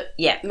to...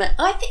 Yeah.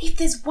 I think if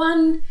there's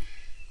one...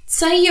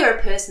 Say you're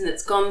a person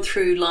that's gone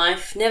through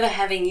life never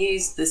having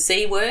used the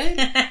C word,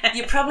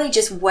 you're probably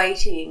just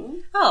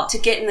waiting to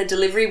get in the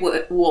delivery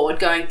ward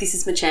going, this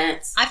is my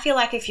chance. I feel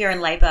like if you're in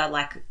labour,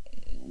 like,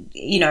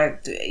 you know,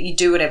 you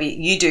do whatever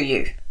you do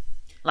you.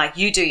 Like,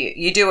 you do you.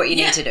 You do what you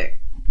need to do.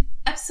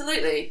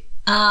 Absolutely.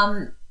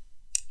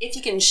 If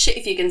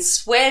you can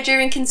swear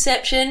during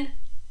conception,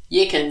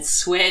 you can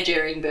swear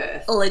during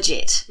birth.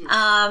 Legit.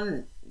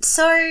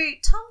 So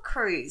Tom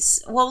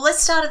Cruise. Well,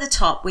 let's start at the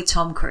top with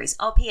Tom Cruise.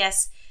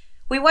 P.S.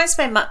 We won't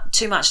spend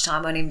too much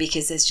time on him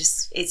because there's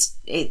just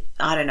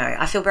I don't know.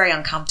 I feel very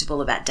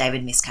uncomfortable about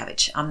David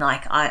Miscavige. I'm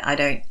like, I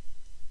don't.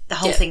 The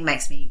whole thing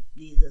makes me.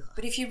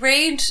 But if you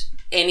read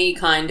any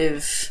kind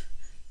of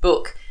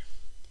book.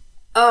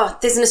 Oh,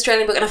 there's an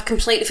Australian book and I've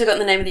completely forgotten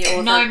the name of the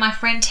author. No, my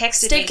friend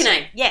texted Steve me.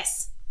 Kinnane.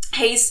 Yes.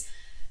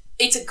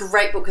 It's a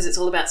great book because it's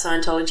all about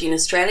Scientology in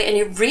Australia and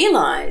you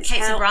realise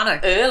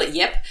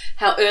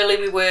how early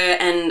we were,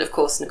 and of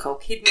course Nicole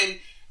Kidman,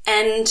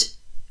 and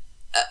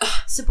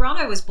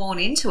Sobrano was born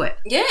into it.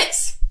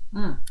 Yes.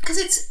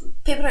 Because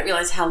people don't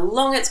realise how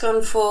long it's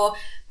gone for,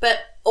 but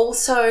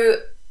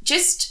also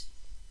just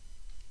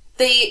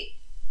the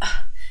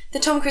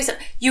Tom Cruise,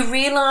 you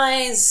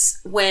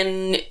realise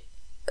when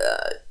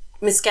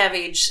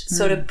Miscavige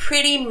sort of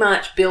pretty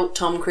much built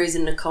Tom Cruise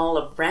and Nicole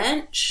a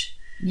ranch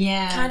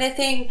kind of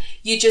thing.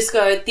 You just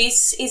go,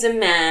 this is a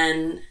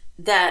man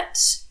that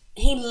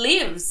he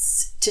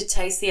lives to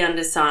taste the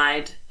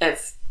underside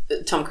of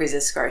Tom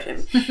Cruise's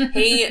scrotum.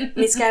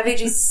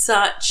 Miscavige is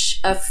such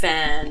a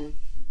fan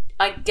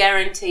I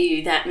guarantee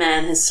you that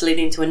man has slid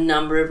into a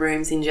number of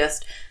rooms in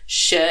just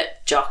shirt,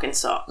 jock and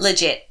socks.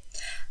 Legit.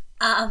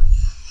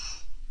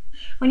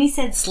 When you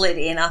said slid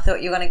in, I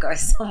thought you were going to go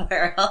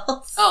somewhere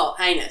else. Oh,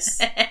 heinous.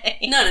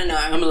 No,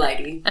 I'm a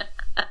lady.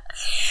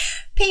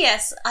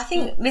 P.S. I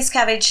think Miss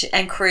Cabbage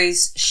and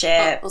Cruz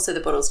share... Oh, also the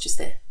bottle's just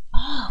there.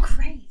 Oh,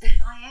 great.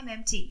 I am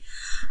empty.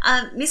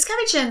 Miss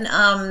Cabbage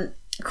and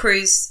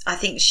Cruz, I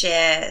think,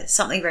 share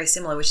something very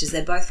similar, which is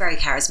they're both very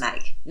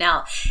charismatic.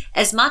 Now,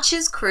 as much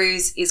as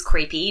Cruz is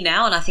creepy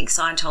now, and I think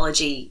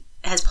Scientology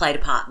has played a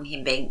part in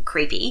him being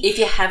creepy. If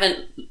you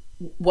haven't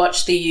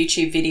watched the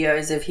YouTube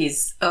videos of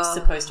his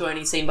supposed to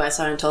only seen by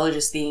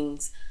Scientologist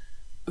things...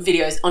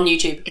 videos on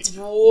YouTube.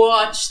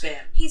 Watch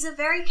them. He's a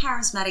very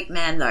charismatic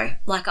man though.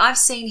 Like I've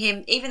seen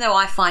him, even though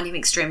I find him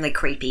extremely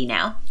creepy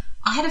now.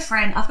 I've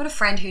got a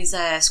friend who's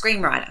a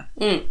screenwriter.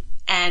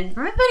 And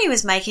remember when he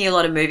was making a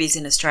lot of movies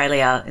in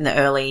Australia in the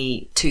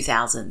early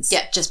 2000s?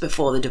 Yeah. Just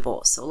before the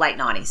divorce, or late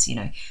 90s, you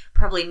know.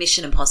 Probably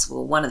Mission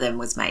Impossible, one of them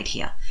was made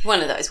here.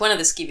 One of the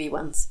skivvy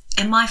ones.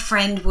 And my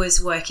friend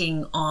was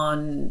working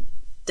on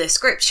the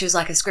script. She was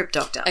like a script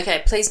doctor.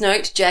 Okay, please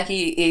note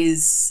Jackie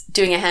is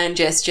doing a hand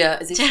gesture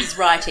as if she's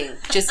writing,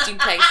 just in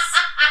case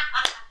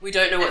we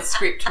don't know what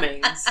script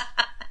means.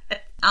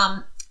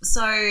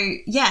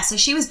 So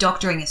she was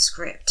doctoring a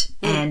script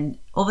and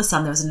all of a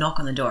sudden there was a knock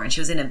on the door and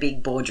she was in a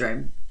big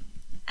boardroom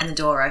and the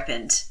door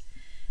opened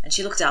and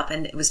she looked up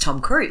and it was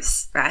Tom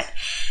Cruise, right?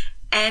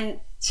 And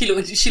she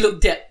looked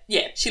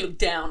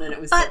down and it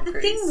was Tom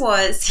Cruise.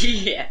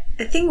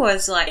 The thing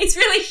was like... It's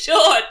really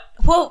short.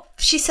 Well,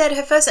 she said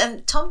her first...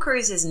 And Tom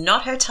Cruise is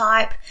not her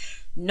type,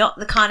 not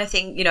the kind of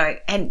thing, you know,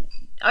 and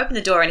opened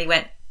the door and he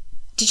went,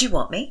 "Did you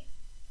want me?"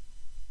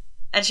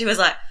 And she was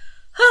like,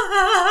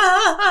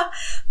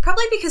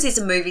 probably because he's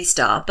a movie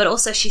star, but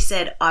also she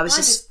said, I was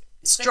just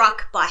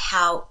struck by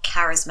how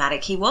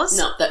charismatic he was.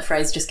 No, that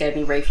phrase just gave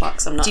me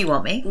reflux. I'm not... Do you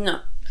want me?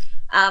 No.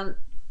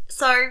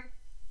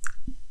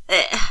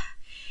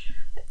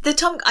 The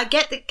Tom, I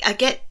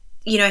get,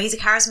 you know, he's a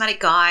charismatic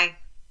guy.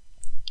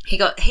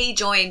 He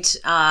joined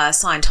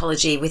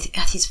Scientology with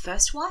his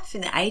first wife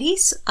in the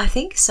 80s, I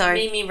think. So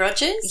Mimi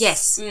Rogers?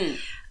 Yes.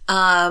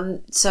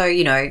 So,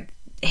 you know,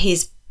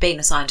 he's been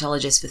a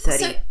Scientologist for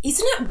 30 years. So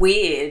isn't it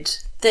weird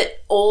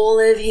that all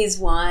of his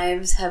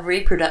wives have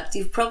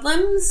reproductive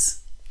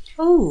problems?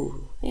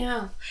 Ooh.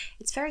 Yeah.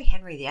 It's very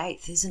Henry VIII,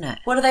 isn't it?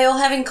 What do they all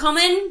have in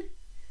common?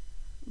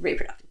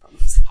 Reproductive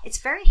problems. It's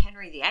very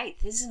Henry VIII,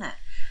 isn't it?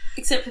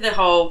 Except for the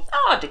whole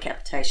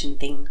decapitation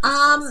thing.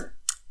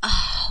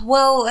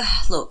 Well,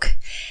 look.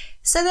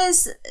 So there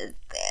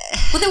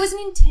was an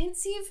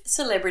intensive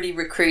celebrity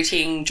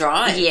recruiting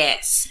drive.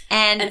 Yes.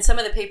 And some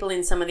of the people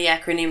in some of the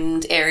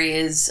acronymed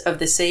areas of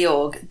the Sea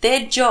Org,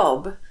 their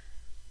job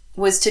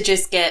was to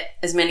just get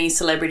as many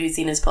celebrities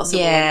in as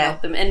possible and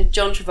help them. And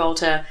John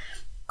Travolta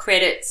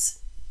credits,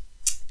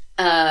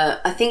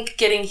 I think,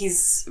 getting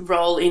his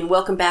role in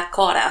Welcome Back,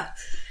 Kotter.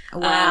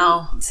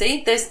 Wow.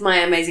 See, there's my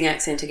amazing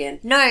accent again.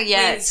 No,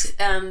 yeah. With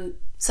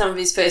some of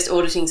his first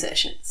auditing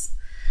sessions.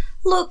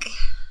 Look,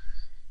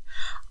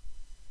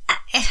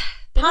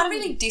 they're not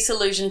really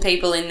disillusioned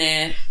people in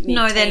their mid-teens,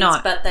 no, they're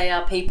not. But they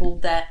are people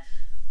that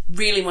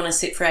really want to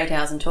sit for 8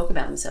 hours and talk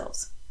about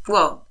themselves.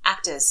 Well,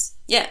 actors.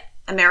 Yeah.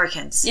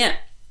 Americans. Yeah.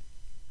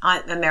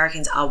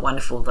 Americans are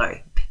wonderful, though.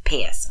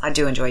 P.S. I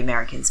do enjoy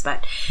Americans,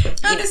 but...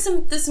 there's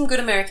some good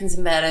Americans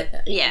and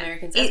bad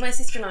Americans. As my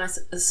sister and I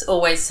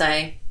always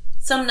say,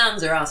 some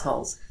nuns are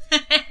assholes.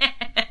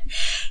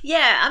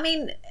 Yeah, I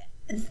mean,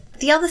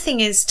 the other thing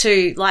is,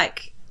 too,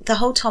 like, the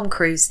whole Tom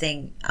Cruise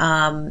thing,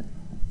 I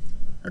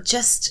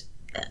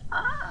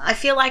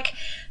feel like,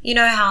 you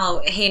know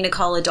how he and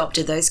Nicole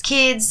adopted those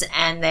kids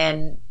and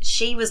then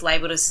she was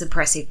labelled a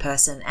suppressive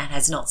person and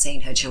has not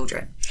seen her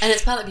children. And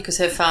it's partly because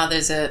her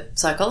father's a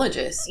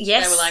psychologist.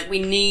 Yes. They were like, we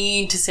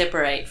need to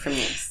separate from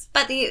this.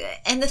 But the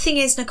thing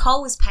is,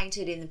 Nicole was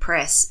painted in the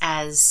press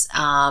as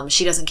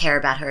she doesn't care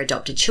about her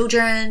adopted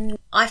children.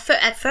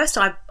 At first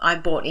I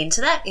bought into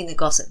that in the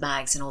gossip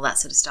bags and all that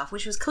sort of stuff,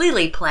 which was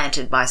clearly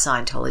planted by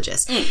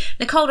Scientologists.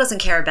 Nicole doesn't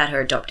care about her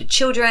adopted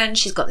children.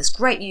 She's got this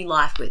great new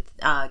life with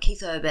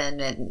Keith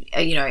Urban and,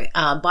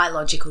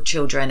 biological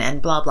children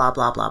and blah, blah,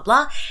 blah, blah,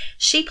 blah.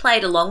 She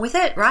played along with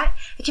it, right?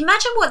 Like,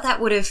 imagine what that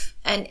would have...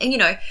 And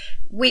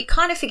we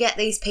kind of forget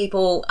these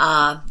people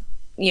are,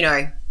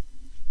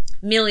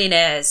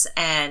 millionaires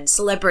and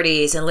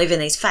celebrities and live in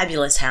these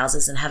fabulous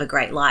houses and have a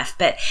great life,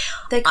 but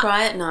they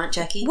cry at night,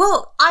 Jackie.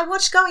 Well, I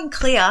watched Going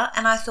Clear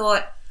and I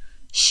thought,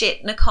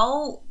 shit,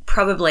 Nicole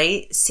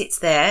probably sits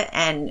there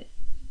and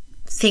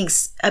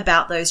thinks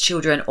about those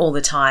children all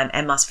the time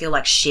and must feel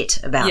like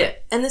shit about it.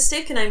 Yeah, and the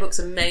Steve Kinane book's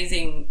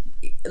amazing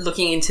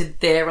looking into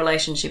their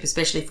relationship,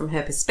 especially from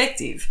her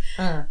perspective,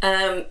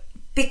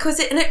 because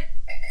it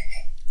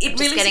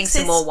really getting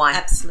some more wine.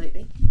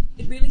 Absolutely.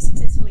 It really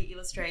successfully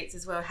illustrates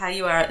as well how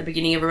you are at the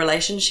beginning of a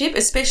relationship,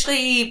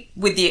 especially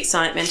with the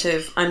excitement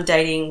of I'm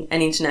dating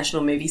an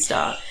international movie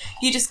star.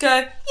 You just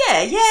go,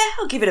 yeah,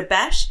 I'll give it a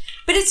bash.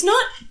 But it's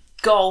not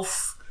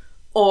golf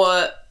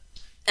or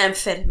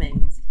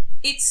amphetamines.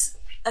 It's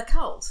a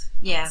cult.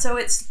 Yeah. So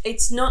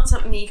it's not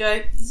something you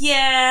go,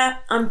 yeah,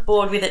 I'm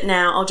bored with it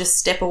now, I'll just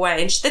step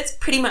away. And that's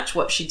pretty much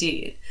what she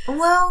did.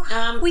 Well,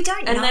 we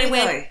don't know, they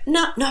went,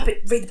 though. No, but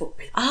read the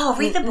book. Oh,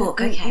 read the book.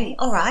 Okay.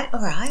 All right.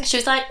 She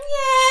was like,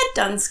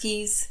 yeah,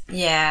 Dunskies.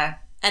 Yeah.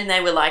 And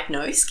they were like,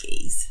 no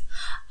skis.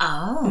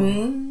 Oh.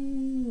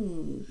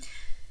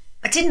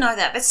 I didn't know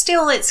that, but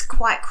still it's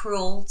quite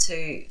cruel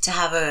to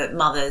have a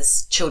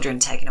mother's children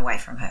taken away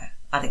from her.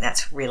 I think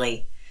that's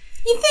really...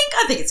 You think?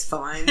 I think it's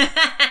fine.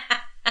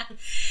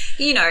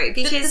 You know,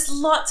 because... There's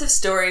lots of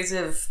stories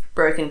of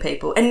broken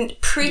people, and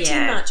pretty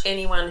much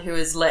anyone who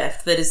has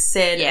left that has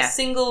said a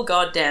single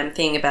goddamn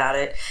thing about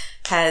it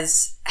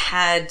has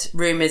had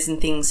rumours and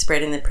things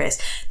spread in the press.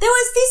 There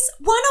was this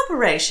one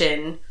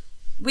operation,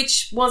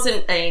 which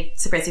wasn't a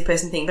suppressive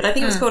person thing, but I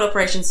think it was called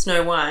Operation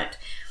Snow White.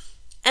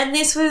 And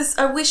this was,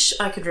 I wish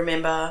I could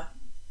remember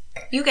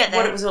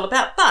what it was all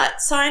about. But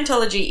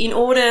Scientology, in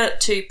order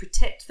to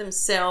protect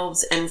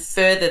themselves and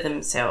further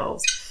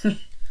themselves,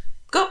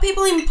 got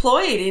people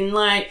employed in,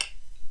 like,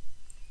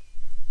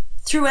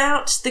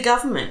 throughout the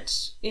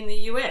government in the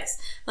US,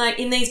 like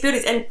in these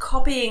buildings, and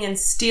copying and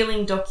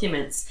stealing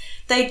documents.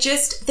 They're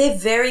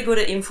very good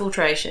at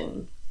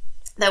infiltration.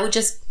 They would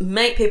just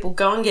make people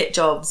go and get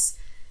jobs.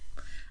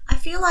 I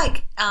feel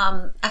like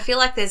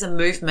there's a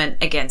movement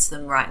against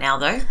them right now,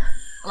 though.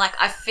 Like,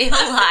 I feel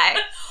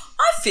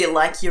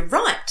like you're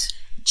right.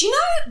 Do you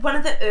know one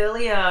of the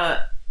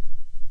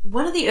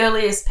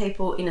earliest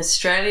people in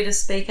Australia to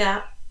speak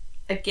out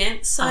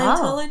against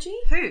Scientology?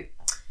 Who?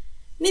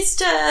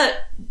 Mr.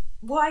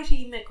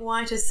 Whitey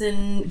McWhiteson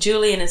and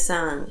Julian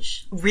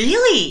Assange.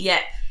 Really? Yeah.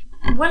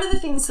 One of the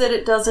things that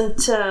it doesn't,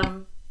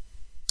 that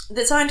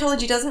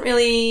Scientology doesn't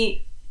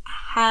really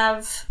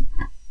have,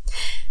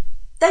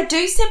 they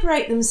do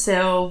separate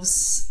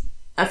themselves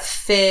a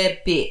fair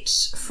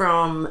bit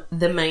from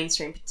the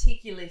mainstream,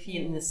 particularly if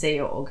you're in the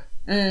Sea Org.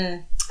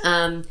 They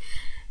don't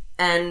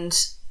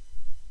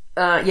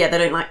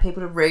like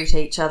people to root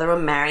each other or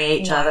marry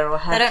each other or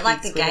have They don't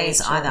like kids the with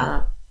gays each either.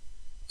 other.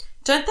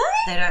 Don't they?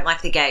 They don't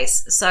like the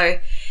gays. So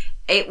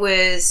it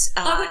was...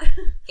 I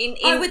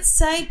would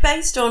say,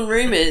 based on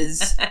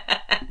rumours,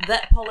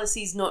 that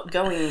policy's not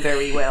going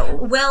very well.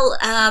 Well,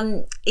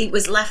 it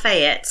was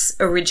Lafayette's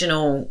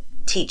original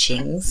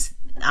teachings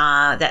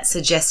that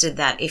suggested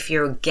that if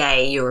you're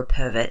gay, you're a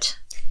pervert.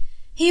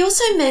 He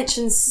also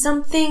mentions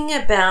something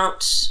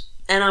about,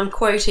 and I'm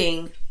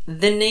quoting,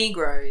 the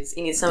Negroes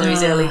in some of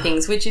his early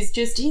things, which is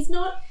just, he's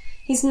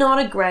not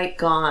a great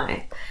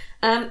guy.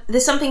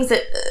 There's some things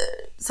that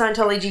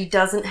Scientology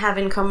doesn't have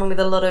in common with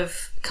a lot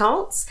of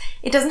cults.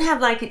 It doesn't have,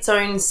 like, its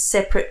own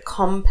separate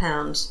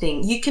compound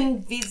thing. You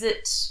can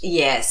visit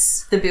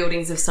the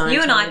buildings of Scientology.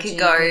 You and I could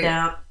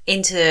go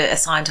into a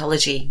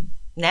Scientology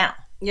now.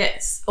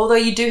 Yes, although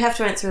you do have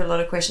to answer a lot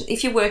of questions.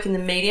 If you work in the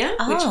media,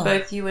 which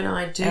both you and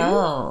I do,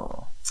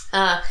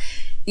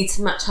 it's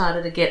much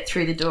harder to get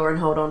through the door and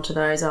hold on to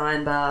those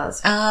iron bars.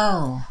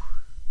 Oh.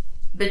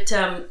 But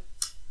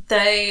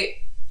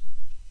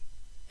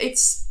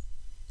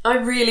I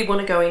really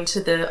want to go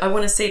into I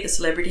want to see the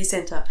Celebrity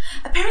Centre.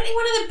 Apparently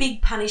one of the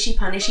big punishy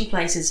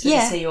places for the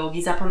Sea Org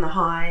is up on the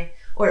high,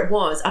 or it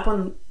was, up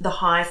on the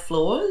high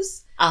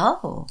floors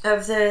of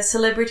the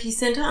Celebrity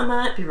Centre. I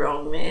might be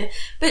wrong there.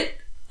 But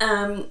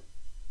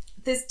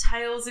there's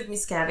tales of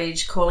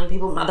Miscavige calling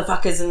people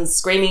motherfuckers and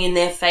screaming in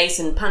their face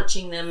and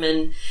punching them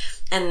and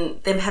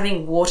them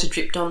having water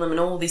dripped on them and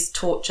all this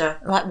torture.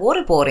 Like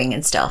waterboarding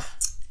and stuff.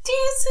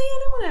 Yeah, see, I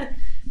don't want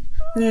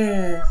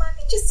to...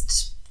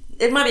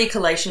 It might be a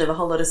collation of a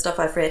whole lot of stuff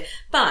I've read.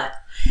 But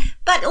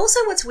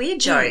also what's weird,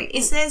 Joe,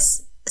 is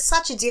there's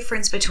such a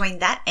difference between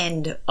that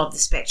end of the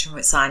spectrum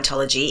with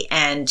Scientology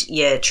and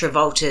your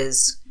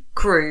Travolta's,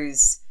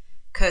 Cruise,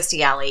 Kirstie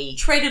Alley.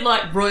 Treated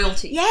like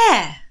royalty.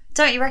 Yeah.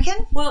 Don't you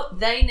reckon? Well,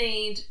 they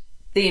need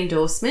the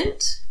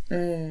endorsement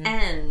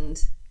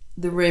and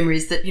the rumour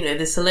is that,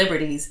 the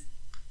celebrities,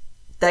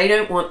 they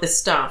don't want the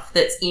stuff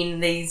that's in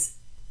these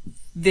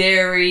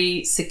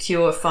very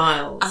secure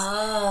files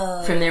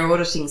from their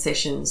auditing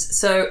sessions.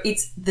 So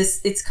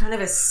it's kind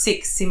of a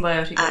sick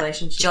symbiotic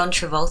relationship. John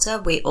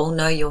Travolta, we all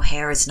know your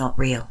hair is not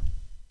real.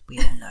 We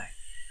all know.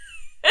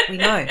 We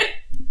know.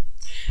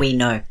 We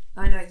know.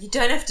 I know. You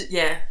don't have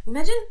to,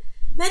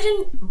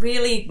 Imagine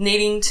really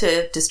needing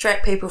to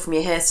distract people from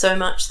your hair so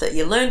much that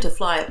you learn to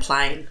fly a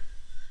plane.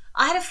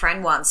 I had a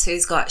friend once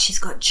she's got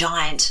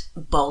giant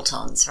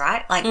bolt-ons,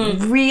 right? Like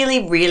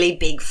really, really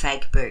big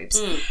fake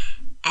boobs.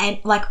 And,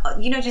 like,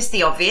 just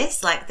the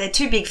obvious, like, they're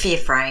too big for your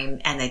frame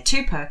and they're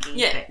too perky.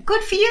 Yeah. But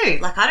good for you.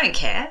 Like, I don't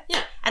care.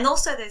 Yeah. And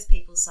also there's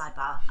people,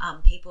 sidebar,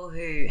 people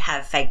who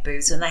have fake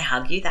boobs, when they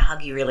hug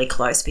you really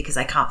close because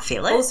they can't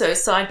feel it. Also,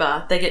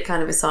 sidebar, they get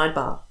kind of a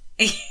sidebar.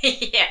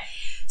 Yeah.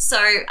 So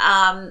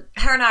her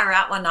and I were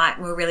out one night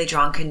and we were really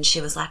drunk and she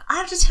was like, I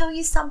have to tell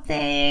you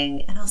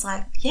something. And I was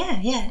like,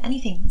 yeah,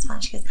 anything. That's fine.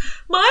 She goes,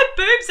 my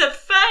boobs are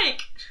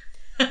fake.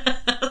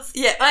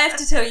 Yeah, I have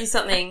to tell you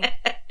something.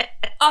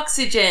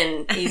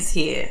 Oxygen is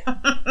here.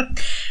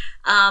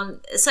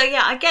 So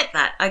yeah, I get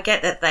that. I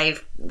get that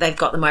they've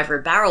got them over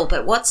a barrel.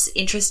 But what's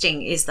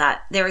interesting is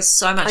that there is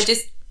so much.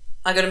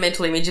 I got a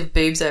mental image of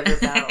boobs over a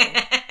barrel.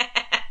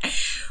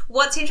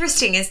 What's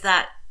interesting is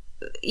that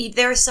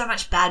there is so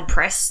much bad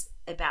press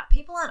about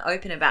people aren't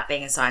open about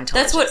being a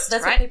Scientologist. That's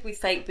right? what people with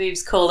fake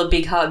boobs call a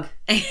big hug.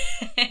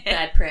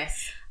 Bad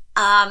press.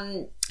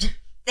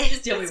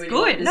 It's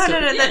good. No,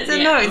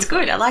 it's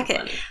good. I like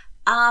it.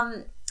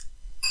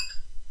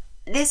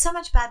 There's so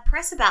much bad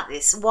press about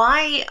this.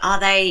 Why are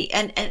they?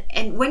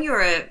 And when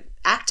you're an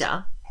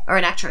actor or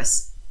an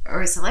actress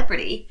or a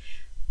celebrity,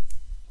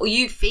 or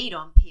you feed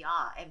on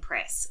PR and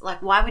press,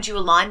 like why would you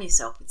align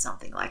yourself with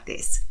something like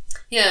this?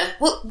 Yeah.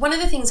 Well, one of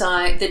the things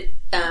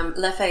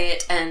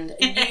Lafayette and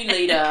a new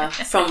leader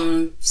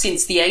from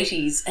since the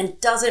 80s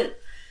and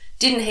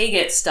didn't he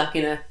get stuck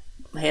in a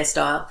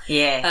hairstyle?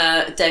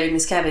 Yeah. David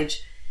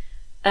Miscavige.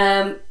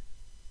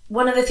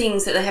 One of the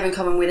things that they have in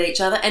common with each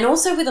other and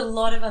also with a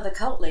lot of other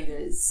cult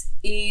leaders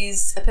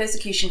is a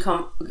persecution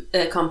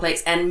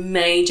complex and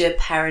major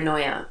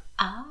paranoia.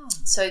 Oh.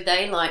 So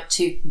they like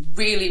to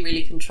really,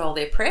 really control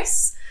their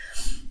press.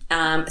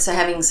 So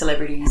having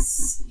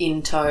celebrities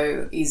in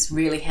tow is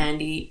really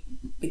handy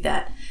with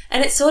that.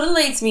 And it sort of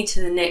leads me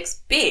to the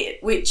next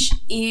bit, which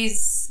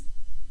is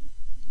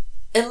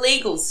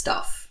illegal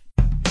stuff.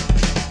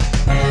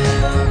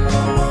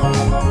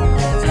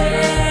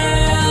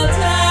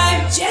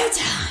 Jail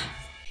time.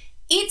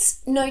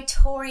 It's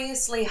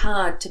notoriously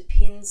hard to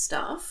pin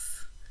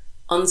stuff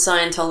on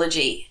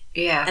Scientology.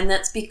 Yeah. And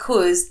that's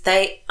because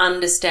they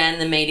understand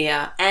the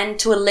media and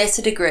to a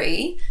lesser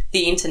degree,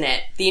 the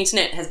internet. The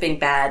internet has been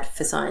bad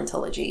for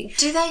Scientology.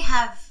 Do they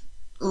have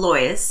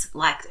lawyers?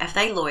 Like, have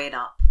they lawyered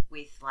up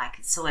with, like,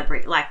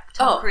 celebrity, like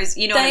Tom Cruise?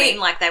 You know what I mean?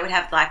 Like, they would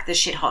have, like, the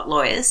shit hot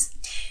lawyers.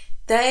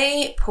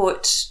 They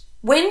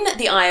when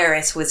the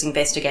IRS was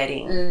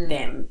investigating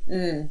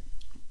them,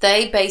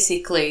 they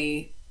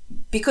basically,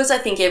 because I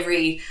think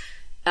every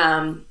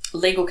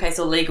legal case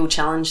or legal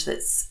challenge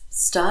that's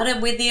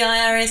started with the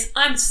IRS,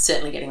 I'm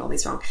certainly getting all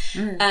this wrong,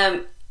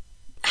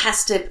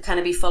 has to kind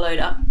of be followed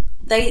up.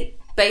 They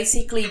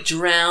basically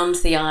drowned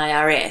the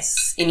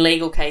IRS in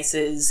legal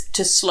cases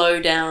to slow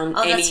down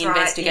any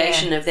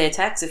investigation of their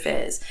tax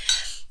affairs.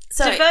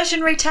 So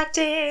diversionary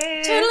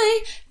tactics.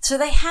 Totally. So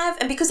they have,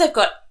 and because they've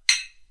got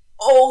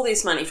all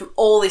this money from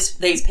all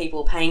these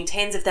people paying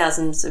tens of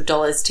thousands of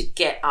dollars to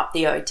get up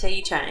the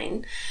OT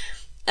chain,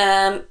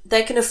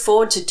 they can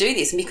afford to do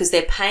this, and because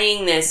they're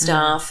paying their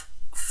staff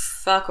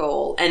fuck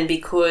all, and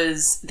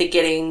because they're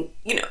getting,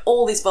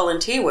 all this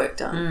volunteer work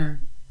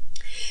done,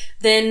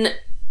 then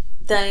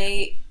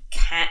they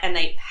can, and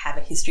they have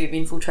a history of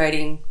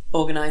infiltrating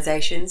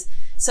organisations.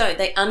 So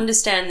they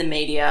understand the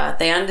media,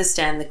 they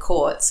understand the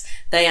courts,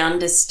 they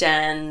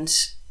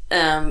understand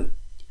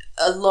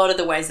a lot of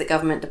the ways that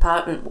government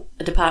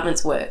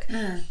departments work.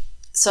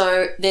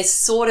 So they're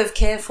sort of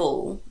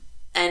careful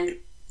and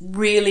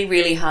really,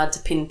 really hard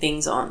to pin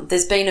things on.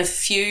 There's been a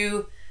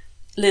few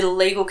little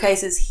legal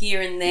cases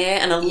here and there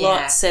and a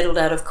lot settled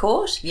out of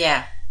court.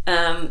 Yeah.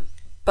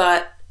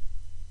 But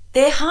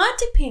they're hard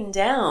to pin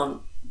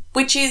down,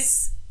 which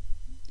is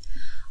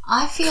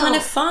kind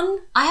of fun.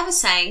 I have a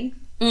saying,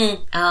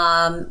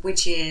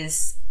 which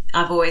is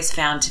I've always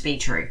found to be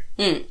true.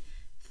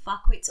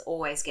 Fuckwits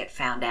always get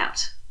found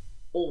out.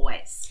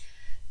 Always.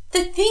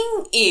 The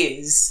thing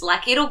is,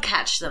 like, it'll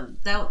catch them.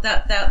 They'll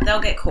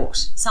get caught.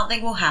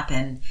 Something will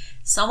happen.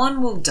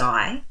 Someone will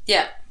die.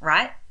 Yeah.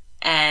 Right?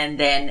 And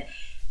then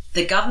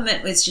the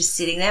government was just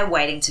sitting there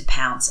waiting to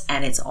pounce,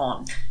 and it's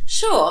on.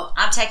 Sure.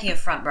 I'm taking a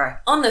front row.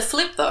 On the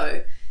flip,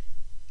 though,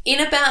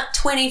 in about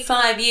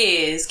 25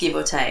 years, give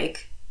or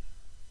take,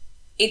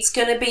 it's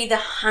going to be the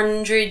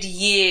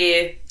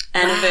 100-year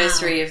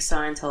anniversary of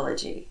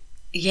Scientology.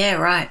 Yeah,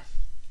 right.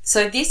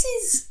 So this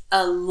is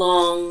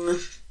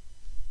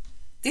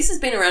this has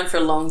been around for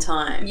a long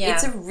time. Yeah.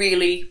 It's a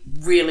really,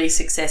 really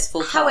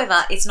successful cult.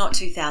 However, it's not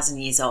 2,000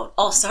 years old.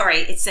 Oh, sorry,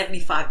 it's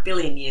 75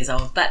 billion years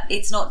old, but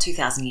it's not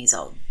 2,000 years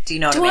old. Do you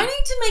know what I mean? Do I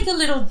need to make a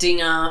little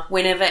dinger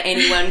whenever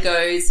anyone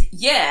goes,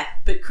 yeah,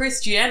 but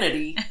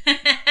Christianity?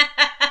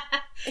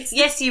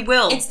 Yes, you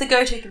will. It's the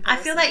go-to comparison. I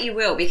feel that you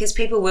will, because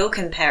people will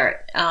compare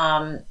it.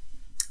 I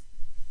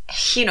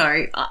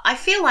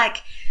feel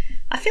like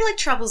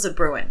troubles are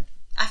brewing.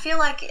 I feel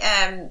like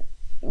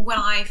when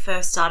I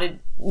first started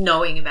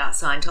knowing about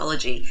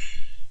Scientology,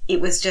 it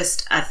was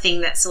just a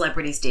thing that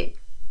celebrities did.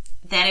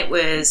 Then it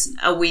was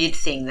a weird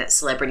thing that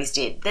celebrities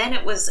did. Then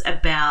it was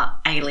about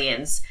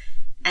aliens.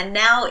 And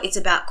now it's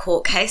about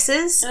court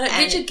cases.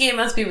 Richard Gere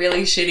must be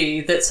really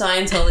shitty that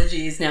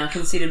Scientology is now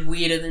considered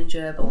weirder than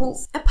gerbils.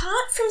 Well,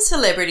 apart from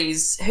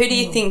celebrities, who do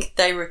you think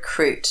they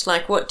recruit?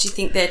 Like, what do you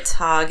think their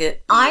target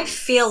is? I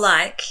feel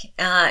like,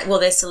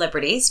 they're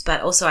celebrities,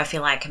 but also I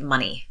feel like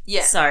money.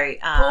 Yeah. So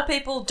poor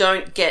people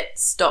don't get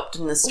stopped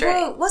in the street.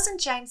 Well, wasn't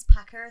James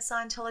Packer a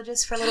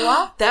Scientologist for a little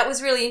while? That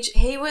was really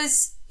interesting. He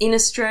was in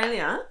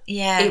Australia.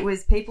 Yeah. It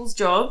was people's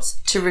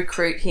jobs to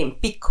recruit him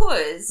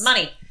because...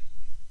 Money.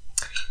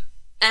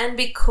 And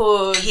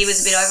because... He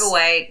was a bit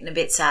overweight and a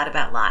bit sad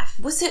about life.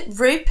 Was it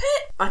Rupert?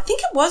 I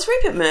think it was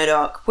Rupert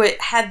Murdoch who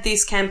had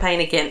this campaign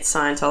against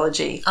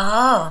Scientology.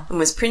 Oh. And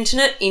was printing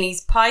it in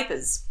his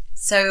papers.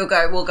 So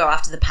we'll go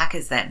after the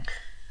Packers then.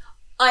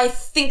 I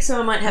think so.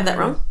 I might have that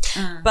wrong.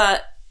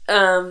 But...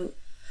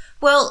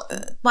 well,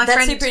 my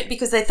that's friend... super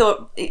because they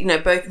thought,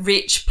 both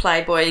rich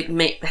playboy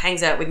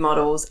hangs out with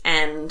models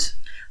and...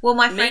 Well,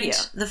 my friend, media.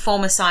 the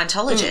former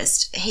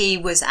Scientologist, he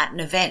was at an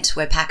event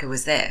where Packer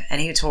was there,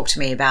 and he talked to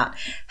me about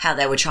how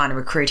they were trying to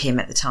recruit him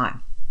at the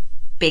time.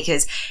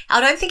 Because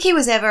I don't think he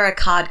was ever a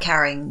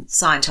card-carrying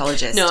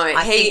Scientologist. No,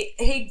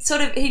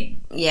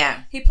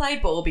 he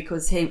played ball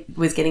because he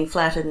was getting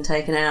flattered and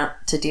taken out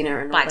to dinner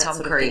and all by that Tom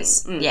sort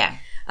Cruise. of thing. Yeah.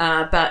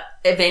 But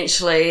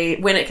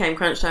eventually, when it came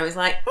crunch time, he was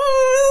like,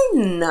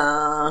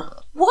 nah.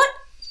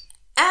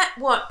 At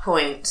what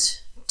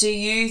point do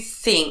you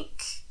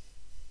think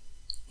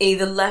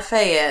either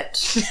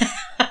Lafayette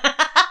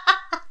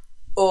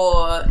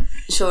or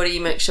Shorty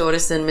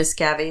McShortison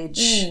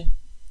Miscavige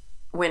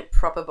went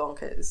proper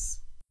bonkers?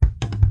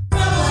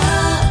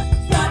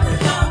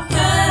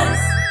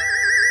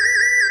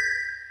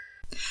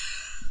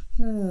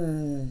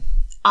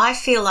 I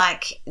feel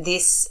like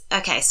this...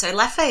 Okay, so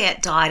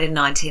Lafayette died in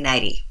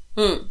 1980.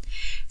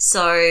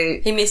 So...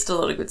 He missed a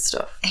lot of good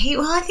stuff.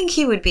 I think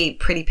he would be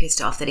pretty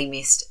pissed off that he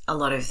missed a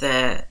lot of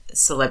the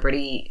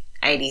celebrity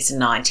 80s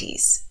and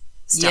 90s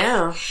stuff.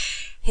 Yeah.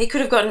 He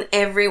could have gotten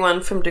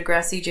everyone from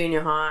Degrassi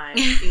Junior High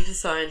into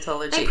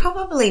Scientology. They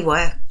probably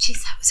were.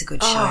 Jeez, that was a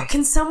good show.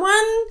 Can someone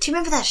Do you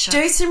remember that show?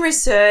 do some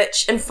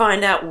research and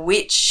find out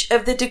which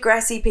of the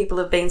Degrassi people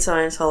have been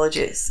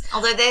Scientologists?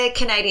 Although they're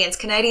Canadians.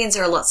 Canadians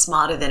are a lot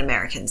smarter than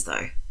Americans,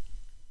 though.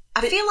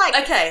 I feel like...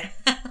 Okay.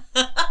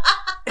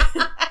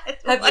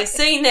 Have you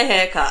seen their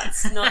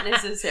haircuts? Not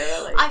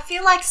necessarily. I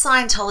feel like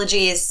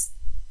Scientology is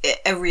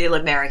a real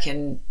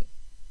American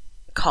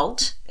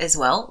cult as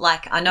well.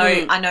 Like, I know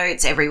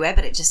it's everywhere,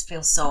 but it just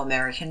feels so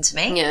American to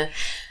me. Yeah.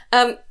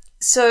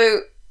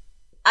 So...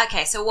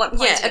 Okay, so what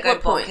point did it go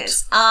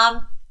bonkers?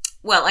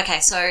 Well, okay,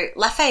 so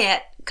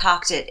Lafayette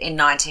carked it in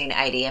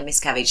 1980 and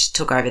Miscavige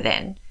took over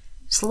then.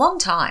 It's a long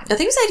time. I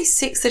think it was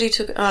 86 that he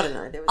took... I don't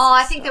know.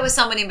 I think there was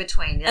someone in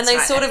between. That's and they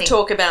right, sort of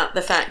talk about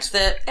the fact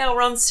that L.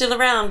 Ron's still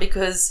around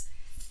because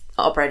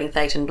operating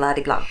Thetan,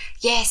 blah-de-blah.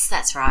 Yes,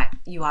 that's right.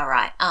 You are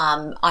right.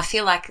 I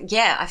feel like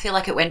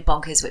it went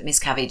bonkers with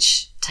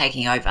Miscavige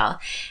taking over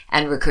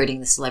and recruiting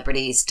the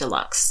celebrities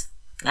deluxe.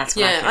 That's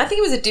what I think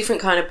it was a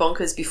different kind of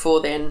bonkers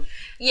before then.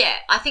 Yeah,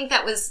 I think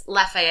that was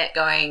Lafayette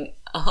going,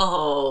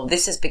 oh,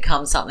 this has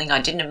become something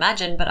I didn't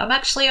imagine, but I'm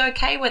actually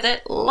okay with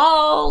it.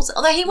 Lols.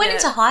 Although he went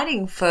into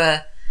hiding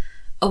for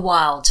a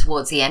while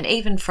towards the end,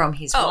 even from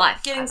his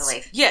wife, I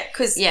believe. Yeah,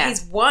 because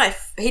his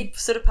wife, he'd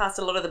sort of passed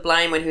a lot of the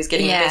blame when he was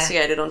getting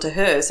investigated onto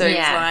her. So he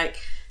was like,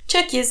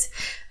 check yous.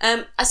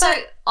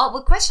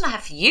 The question I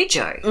have for you,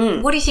 Joe,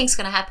 what do you think's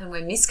going to happen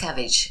when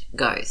Miscavige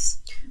goes?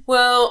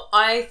 Well,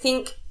 I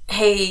think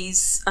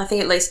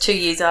at least 2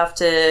 years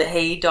after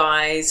he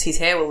dies, his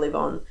hair will live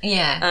on.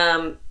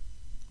 Yeah.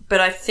 But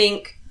I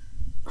think...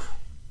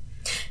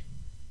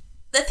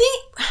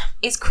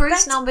 Is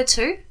Cruise number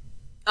 2?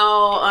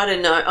 Oh, I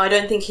don't know. I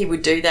don't think he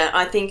would do that.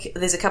 I think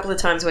there's a couple of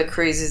times where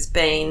Cruise has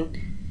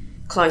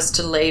been close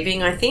to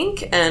leaving, I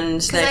think,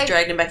 and they've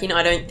dragged him back in.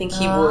 I don't think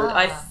he would.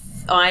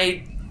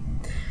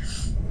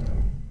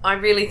 I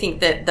really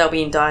think that they'll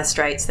be in dire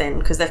straits then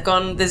because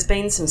there's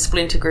been some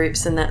splinter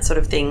groups and that sort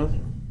of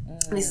thing.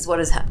 This is what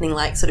is happening,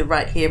 like, sort of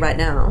right here, right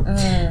now.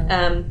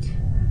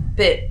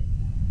 But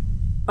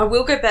I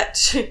will go back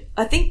to...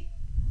 I think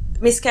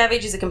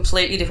Miscavige is a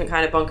completely different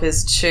kind of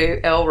bonkers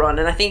to L. Ron,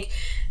 and I think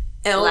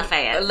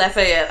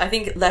Lafayette. I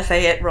think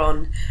Lafayette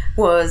Ron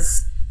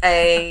was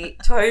a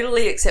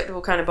totally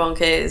acceptable kind of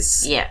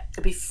bonkers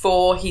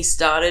before he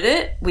started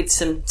it with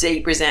some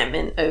deep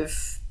resentment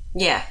of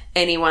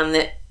anyone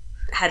that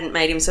hadn't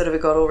made him sort of a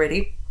god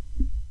already.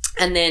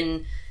 And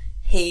then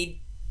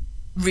he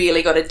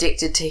really got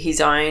addicted to his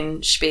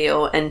own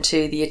spiel and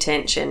to the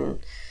attention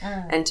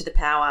and to the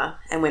power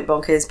and went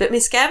bonkers. But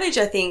Miscavige,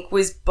 I think,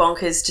 was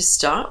bonkers to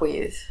start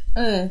with.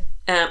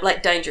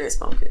 Like dangerous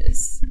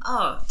bonkers.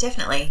 Oh,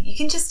 definitely. You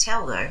can just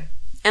tell, though.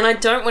 And I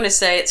don't want to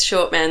say it's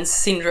short man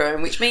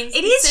syndrome, which means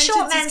it is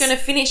short man. It's going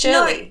to finish early.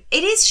 No,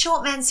 it is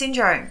short man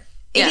syndrome.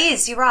 It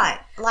is. You're right.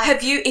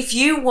 Like, if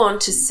you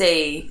want to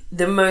see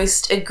the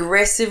most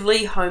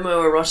aggressively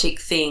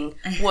homoerotic thing,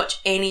 watch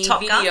any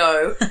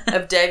video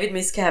of David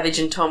Miscavige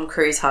and Tom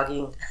Cruise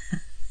hugging.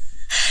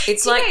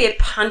 It's like they're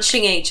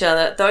punching each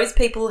other. Those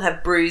people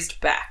have bruised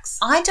backs.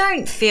 I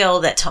don't feel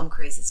that Tom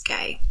Cruise is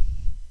gay.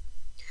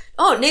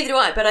 Oh, neither do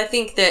I. But I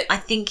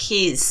think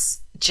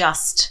he's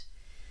just.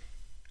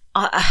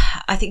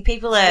 I think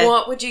people are.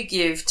 What would you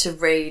give to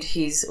read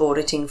his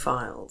auditing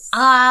files?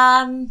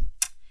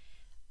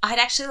 I'd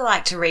actually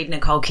like to read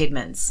Nicole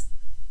Kidman's.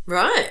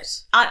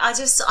 Right. I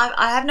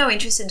have no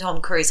interest in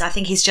Tom Cruise. I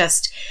think he's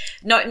just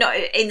no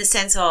in the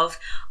sense of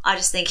I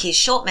just think he's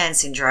short man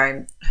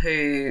syndrome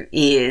who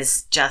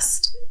is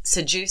just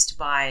seduced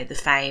by the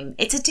fame.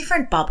 It's a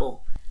different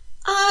bubble.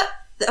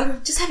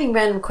 I'm just having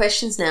random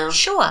questions now.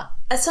 Sure.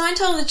 Are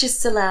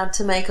Scientologists allowed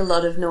to make a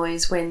lot of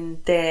noise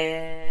when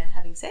they're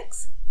having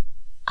sex?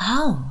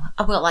 Oh,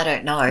 well, I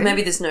don't know.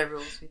 Maybe there's no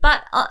rules.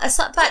 But I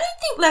don't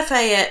think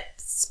Lafayette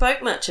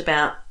spoke much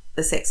about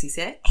the sexy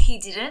sex. he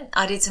didn't.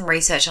 I did some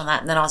research on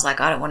that, and then I was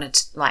like, I don't want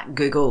to like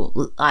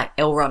Google like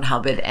L. Ron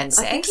Hubbard and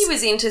sex. I think he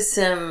was into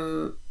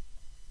some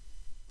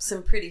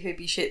pretty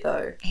hoopy shit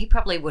though. He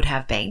probably would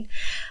have been.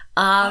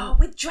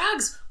 With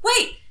drugs.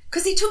 Wait,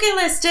 because he took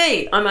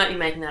LSD. I might be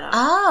making that up.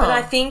 Oh. But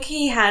I think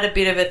he had a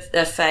bit of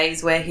a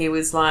phase where he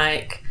was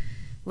like,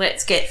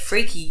 let's get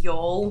freaky,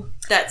 y'all.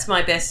 That's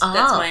my best,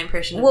 that's my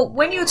impression of Well,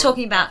 when you were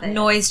talking about Lafayette.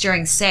 noise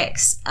during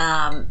sex,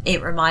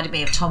 it reminded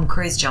me of Tom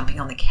Cruise jumping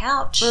on the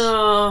couch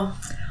Oh.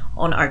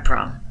 on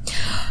Oprah.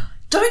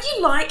 Don't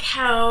you like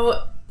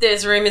how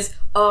there's rumours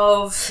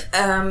of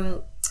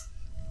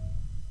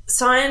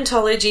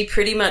Scientology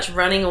pretty much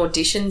running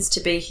auditions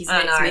to be his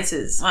next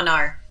missus? I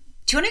know.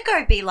 Do you want to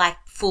go be like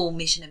full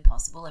Mission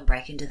Impossible and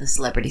break into the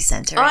celebrity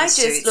centre? I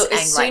just look,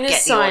 as soon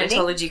as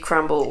Scientology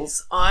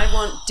crumbles, I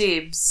want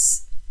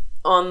dibs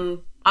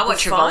on I want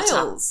the Travolta.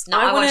 files. No,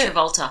 I want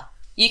Travolta.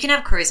 You can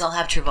have Cruise, I'll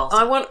have Travolta.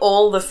 I want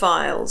all the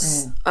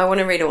files. I want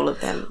to read all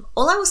of them.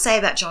 All I will say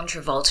about John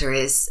Travolta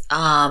is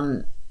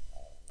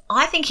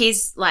I think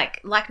he's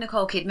like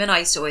Nicole Kidman. I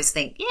used to always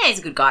think, yeah, he's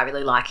a good guy. I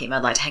really like him.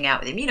 I'd like to hang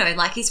out with him. You know,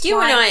 like he's You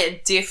flying, and I are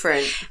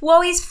different.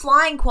 Well, he's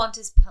flying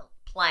Qantas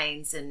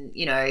planes and,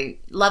 you know,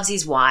 loves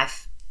his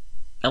wife,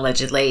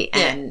 allegedly.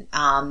 Yeah.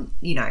 And,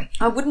 you know.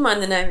 I wouldn't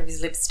mind the name of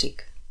his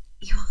lipstick.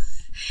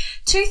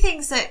 Two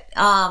things that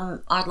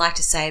I'd like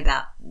to say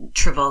about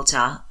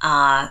Travolta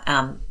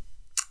are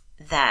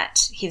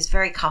that he was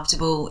very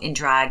comfortable in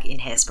drag in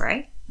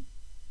Hairspray.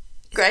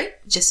 Great.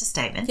 Just a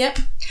statement. Yep.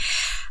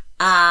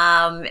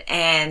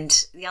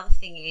 And the other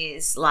thing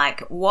is,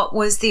 like, what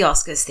was the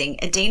Oscars thing?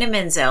 Idina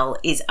Menzel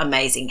is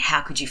amazing. How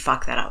could you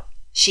fuck that up?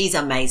 She's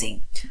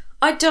amazing.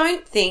 I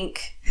don't think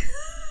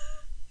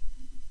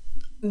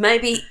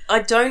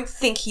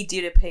he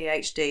did a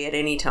PhD at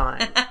any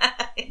time.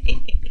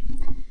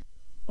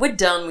 We're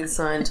done with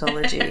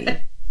Scientology,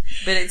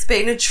 but it's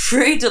been a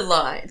true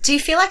delight. Do you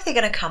feel like they're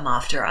going to come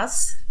after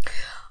us?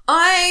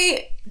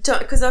 I don't,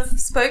 because I've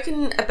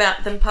spoken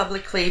about them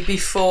publicly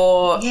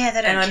before. Yeah,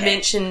 they don't And care. I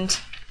mentioned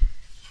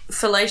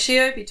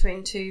fellatio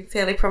between two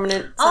fairly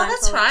prominent Oh,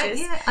 that's right. Scientologists.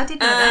 Yeah, I did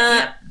know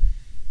that.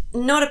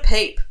 Not a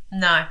peep. Yeah.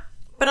 No.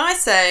 But I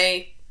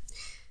say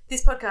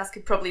this podcast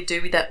could probably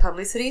do with that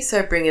publicity,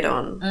 so bring it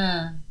on.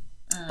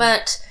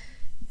 But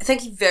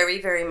thank you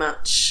very, very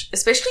much,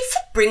 especially for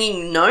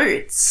bringing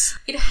notes.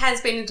 It has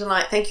been a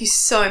delight. Thank you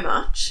so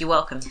much. You're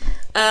welcome.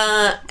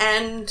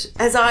 And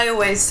as I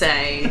always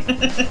say,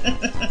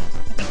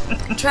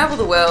 travel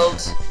the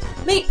world,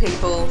 meet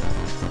people,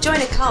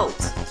 join a cult.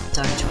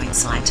 Don't join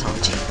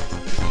Scientology.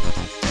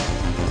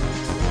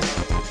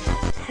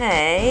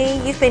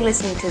 Hey, you've been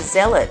listening to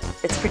Zealot.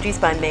 It's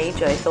produced by me,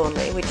 Jo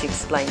Thornley, which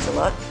explains a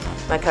lot.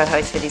 My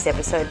co-host for this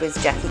episode was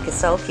Jackie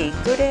Kasulki.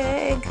 Good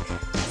egg!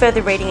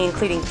 Further reading,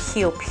 including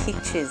Keel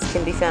Pictures,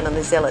 can be found on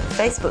the Zealot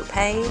Facebook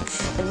page.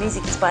 And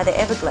music is by the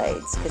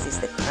Everglades, because it's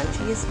the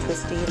crunchiest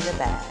twisty in the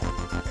bag.